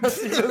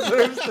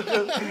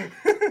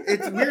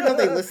 It's weird how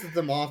they listed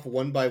them off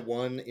one by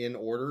one in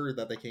order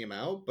that they came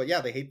out, but yeah,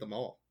 they hate them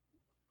all.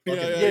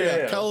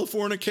 Yeah.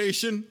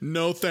 Californication,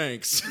 no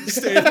thanks.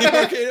 Standing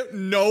Arcade,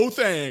 no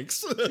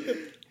thanks.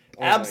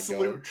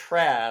 Absolute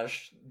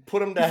trash. Put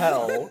them to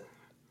hell.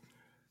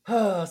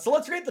 So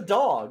let's rate the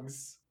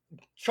dogs.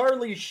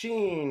 Charlie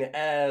Sheen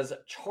as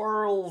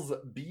Charles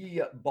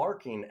B.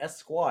 Barking,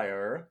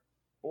 Esquire,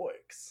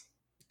 Boyks.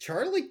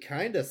 Charlie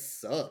kind of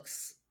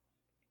sucks.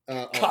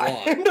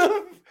 Kind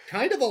of?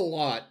 Kind of a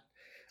lot.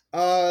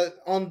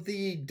 On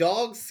the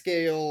dog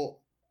scale,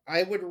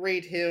 I would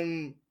rate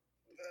him...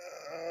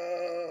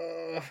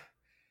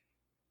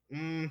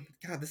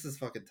 God, this is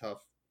fucking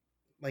tough.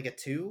 Like a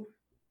 2?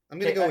 I'm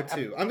going to go with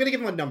 2. I'm going to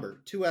give him a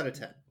number. 2 out of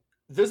 10.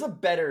 There's a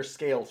better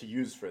scale to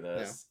use for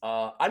this.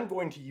 Yeah. I'm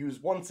going to use,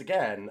 once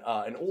again,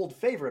 an old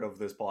favorite of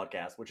this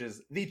podcast, which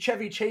is the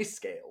Chevy Chase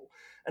scale.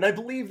 And I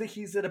believe that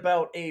he's at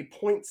about a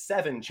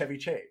 0.7 Chevy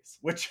Chase,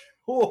 which,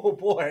 oh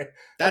boy,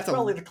 that's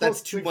probably the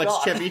closest. That's too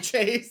much Chevy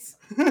Chase.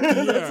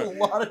 That's a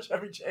lot of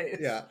Chevy Chase.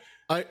 Yeah.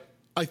 I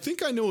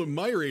think I know what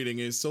my rating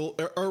is. So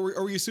are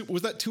we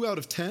was that 2 out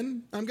of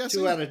 10? I'm guessing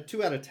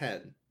 2 out of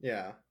 10.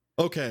 Yeah.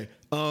 Okay,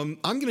 I'm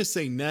gonna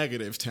say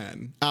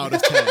 -10 out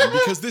of 10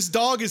 because this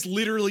dog is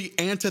literally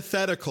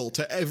antithetical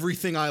to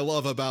everything I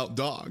love about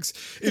dogs.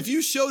 If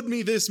you showed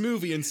me this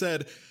movie and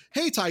said,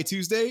 hey,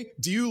 TieTuesday,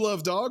 do you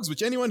love dogs?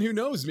 Which anyone who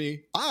knows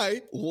me,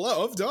 I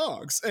love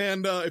dogs.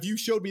 And if you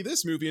showed me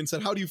this movie and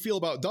said, how do you feel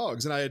about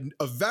dogs? And I had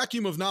a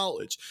vacuum of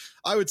knowledge,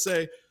 I would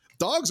say,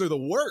 dogs are the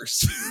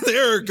worst.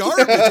 They're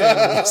garbage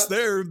animals.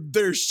 They're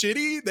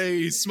shitty.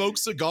 They smoke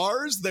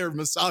cigars. They're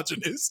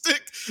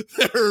misogynistic.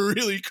 They're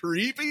really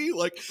creepy.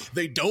 Like,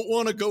 they don't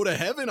want to go to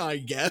heaven, I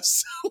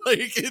guess.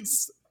 Like,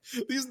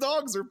 these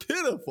dogs are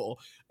pitiful.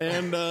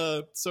 And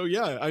so,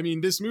 yeah, I mean,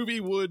 this movie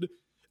would,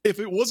 if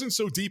it wasn't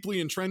so deeply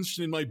entrenched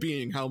in my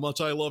being how much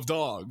I love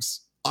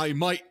dogs, I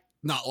might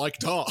not like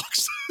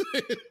dogs.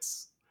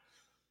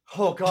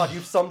 Oh, God,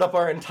 you've summed up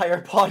our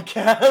entire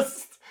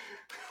podcast.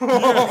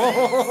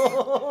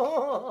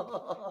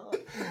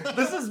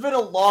 This has been a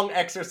long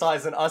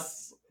exercise in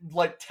us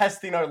like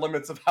testing our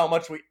limits of how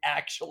much we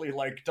actually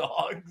like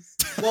dogs.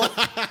 Well,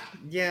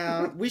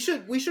 yeah, we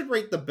should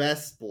rate the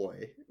best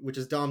boy, which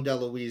is Dom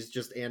DeLuise,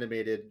 just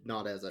animated,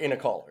 not as in a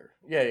collar.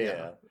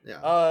 Yeah.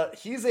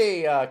 He's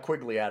a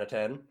Quigley out of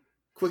 10.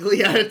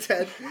 Quigley out of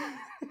 10.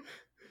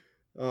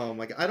 Oh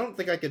my god, I don't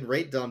think I could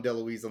rate Dom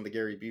DeLuise on the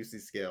Gary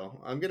Busey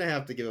scale. I'm gonna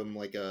have to give him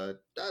like a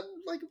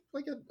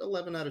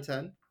 11 out of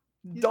 10.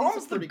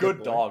 Dom's the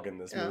good dog in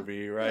this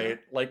movie, right? Yeah.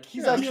 Like,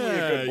 he's actually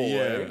a good boy.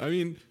 Yeah. I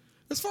mean,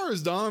 as far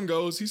as Dom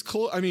goes, he's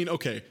close. I mean,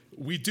 okay,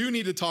 we do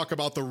need to talk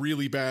about the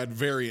really bad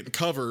variant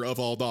cover of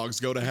All Dogs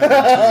Go to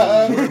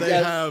Heaven, where they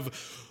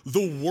have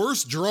the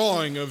worst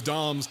drawing of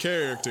Dom's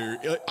character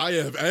I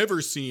have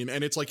ever seen,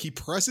 and it's like he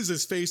presses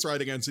his face right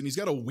against it, and he's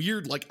got a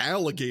weird, like,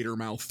 alligator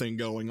mouth thing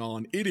going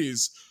on. It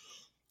is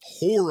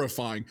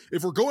horrifying.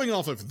 If we're going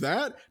off of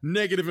that,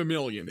 -1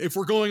 million. If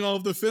we're going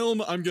off the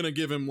film, I'm gonna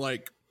give him,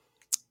 like,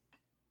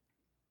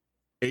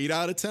 8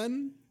 out of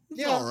 10.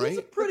 Yeah, all right. He's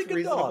a pretty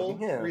good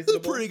dog. Yeah. He's a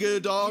pretty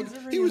good dog.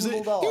 He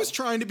was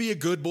trying to be a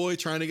good boy,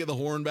 trying to get the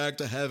horn back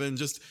to heaven.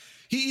 Just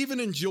he even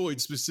enjoyed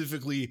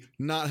specifically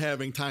not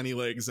having tiny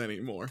legs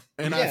anymore,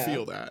 and I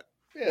feel that.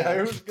 Yeah,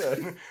 it was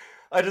good.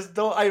 I just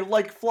don't. I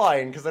like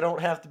flying because I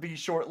don't have to be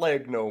short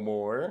legged no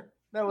more.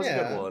 That was a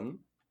good one.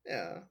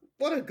 Yeah,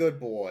 what a good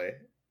boy.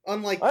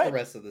 Unlike the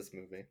rest of this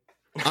movie.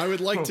 I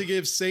would like to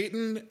give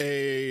Satan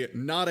a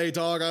not a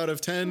dog out of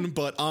 10,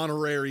 but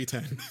honorary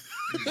 10.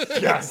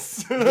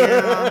 Yes.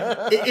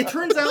 Yeah. It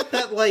turns out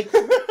that like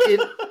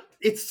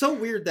it's so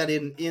weird that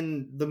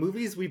in the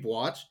movies we've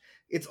watched,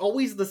 it's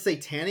always the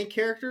satanic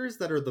characters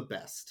that are the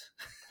best.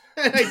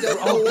 And I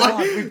don't know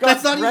why.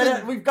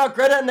 We've got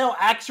Greta and now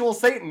actual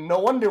Satan. No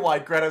wonder why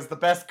Greta's the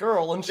best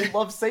girl and she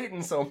loves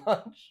Satan so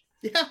much.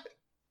 Yeah.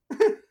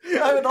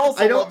 I would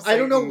also love Satan. I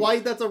don't know why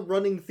that's a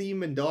running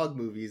theme in dog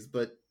movies,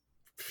 but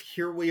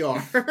here we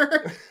are.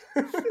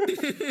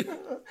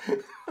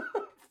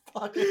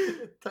 Fuck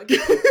it.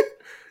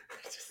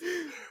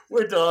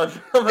 We're done.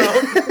 I'm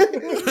out.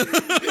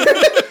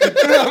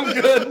 I'm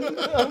good.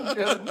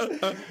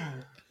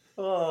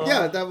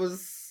 Yeah, that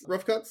was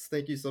Rough Cuts.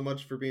 Thank you so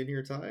much for being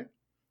here, Ty.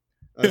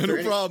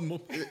 No problem.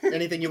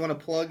 Anything you want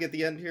to plug at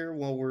the end here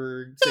while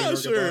we're saying our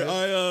sure.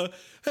 goodbyes?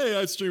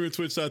 I stream at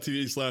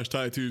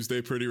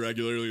twitch.tv/TieTuesday pretty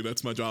regularly.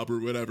 That's my job or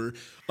whatever.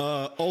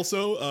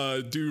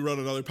 Also, do run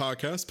another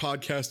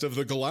podcast of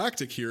the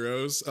Galactic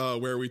Heroes,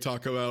 where we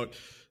talk about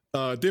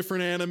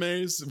different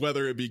animes,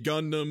 whether it be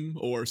Gundam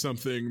or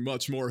something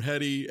much more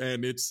heady.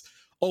 And it's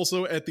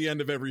also at the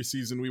end of every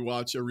season, we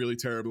watch a really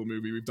terrible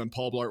movie. We've done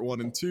Paul Blart 1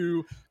 and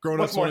 2,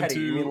 Grown Ups 1 and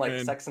 2. You mean like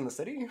Sex in the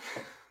City?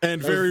 And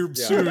very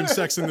soon,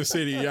 Sex in the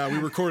City. Yeah, we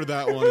recorded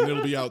that one, and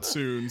it'll be out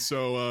soon.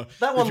 So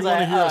that one's if you want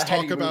to hear us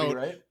talk movie, about,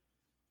 right?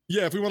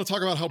 Yeah, if we want to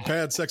talk about how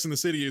bad Sex in the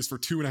City is for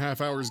 2.5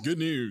 hours, good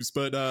news.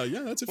 But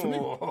yeah, that's it for me.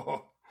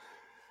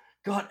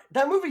 God,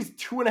 that movie's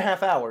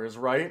 2.5 hours,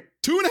 right?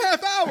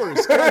 2.5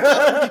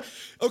 hours!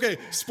 Okay,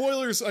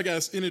 spoilers, I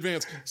guess, in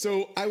advance.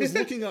 So I was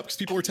looking up because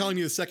people were telling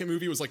me the second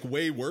movie was like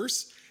way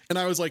worse. And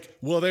I was like,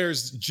 well,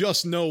 there's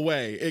just no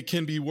way it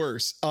can be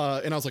worse.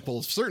 And I was like,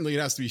 well, certainly it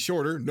has to be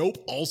shorter. Nope,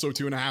 also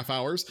 2.5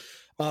 hours.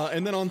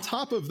 And then on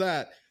top of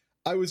that,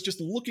 I was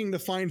just looking to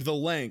find the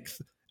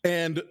length.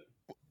 And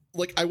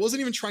like, I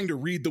wasn't even trying to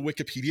read the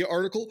Wikipedia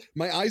article.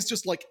 My eyes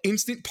just like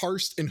instant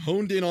parsed and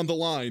honed in on the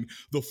line.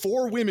 The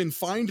 4 women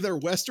find their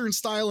Western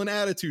style and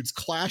attitudes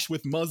clash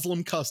with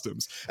Muslim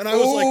customs. And I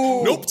was like,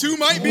 nope, 2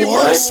 might be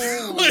worse.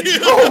 Like,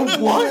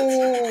 What?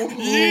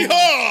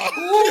 Yeehaw!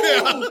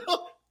 Yeah.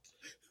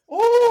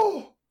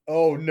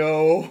 Oh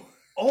no.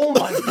 Oh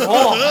my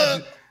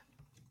god.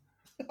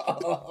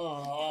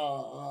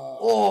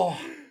 Oh.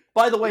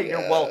 By the way,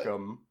 you're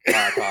welcome,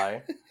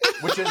 Ty.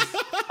 Which is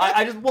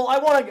I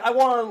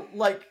wanna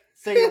like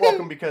say you're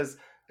welcome because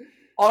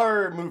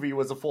our movie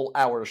was a full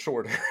hour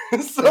shorter.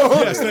 So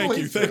yes, thank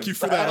you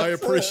for that. I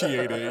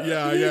appreciate it.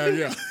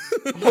 Yeah.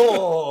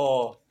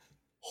 Oh,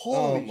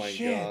 holy my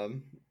shit.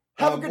 god.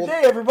 Have a good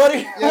day, everybody.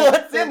 Yeah,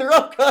 Let's end the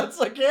Rough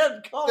Cuts. I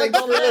can't comment Thanks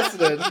on for that.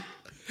 listening.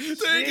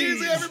 Take it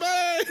easy,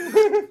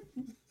 everybody.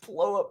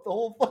 Blow up the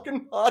whole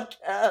fucking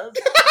podcast.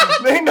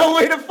 There ain't no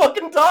way to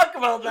fucking talk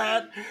about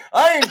that.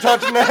 I ain't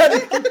touching that.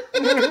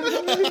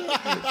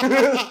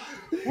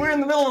 We're in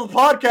the middle of the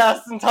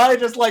podcast and Ty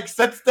just like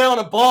sets down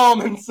a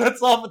bomb and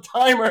sets off a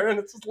timer and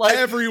it's just like,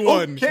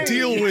 everyone, okay.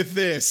 deal with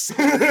this.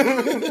 Would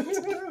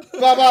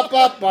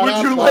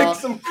you like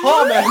some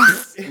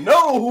comments?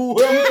 No,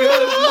 I'm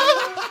good.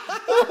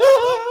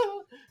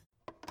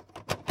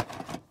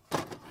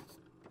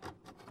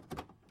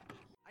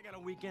 I got a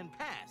weekend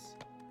pass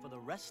for the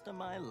rest of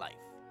my life.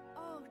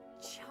 Oh,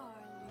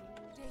 Charlie.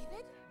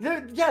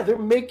 David? They're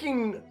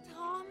making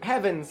Tom?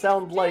 heaven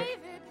sound like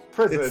David?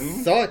 prison.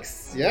 It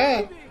sucks,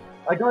 yeah.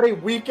 I got a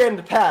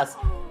weekend pass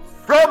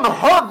from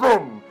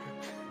heaven.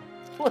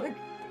 Like,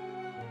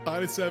 I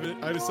decided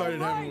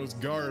heaven was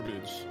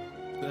garbage.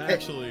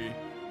 Actually,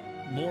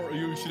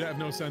 you should have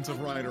no sense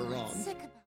of right or wrong. Sick of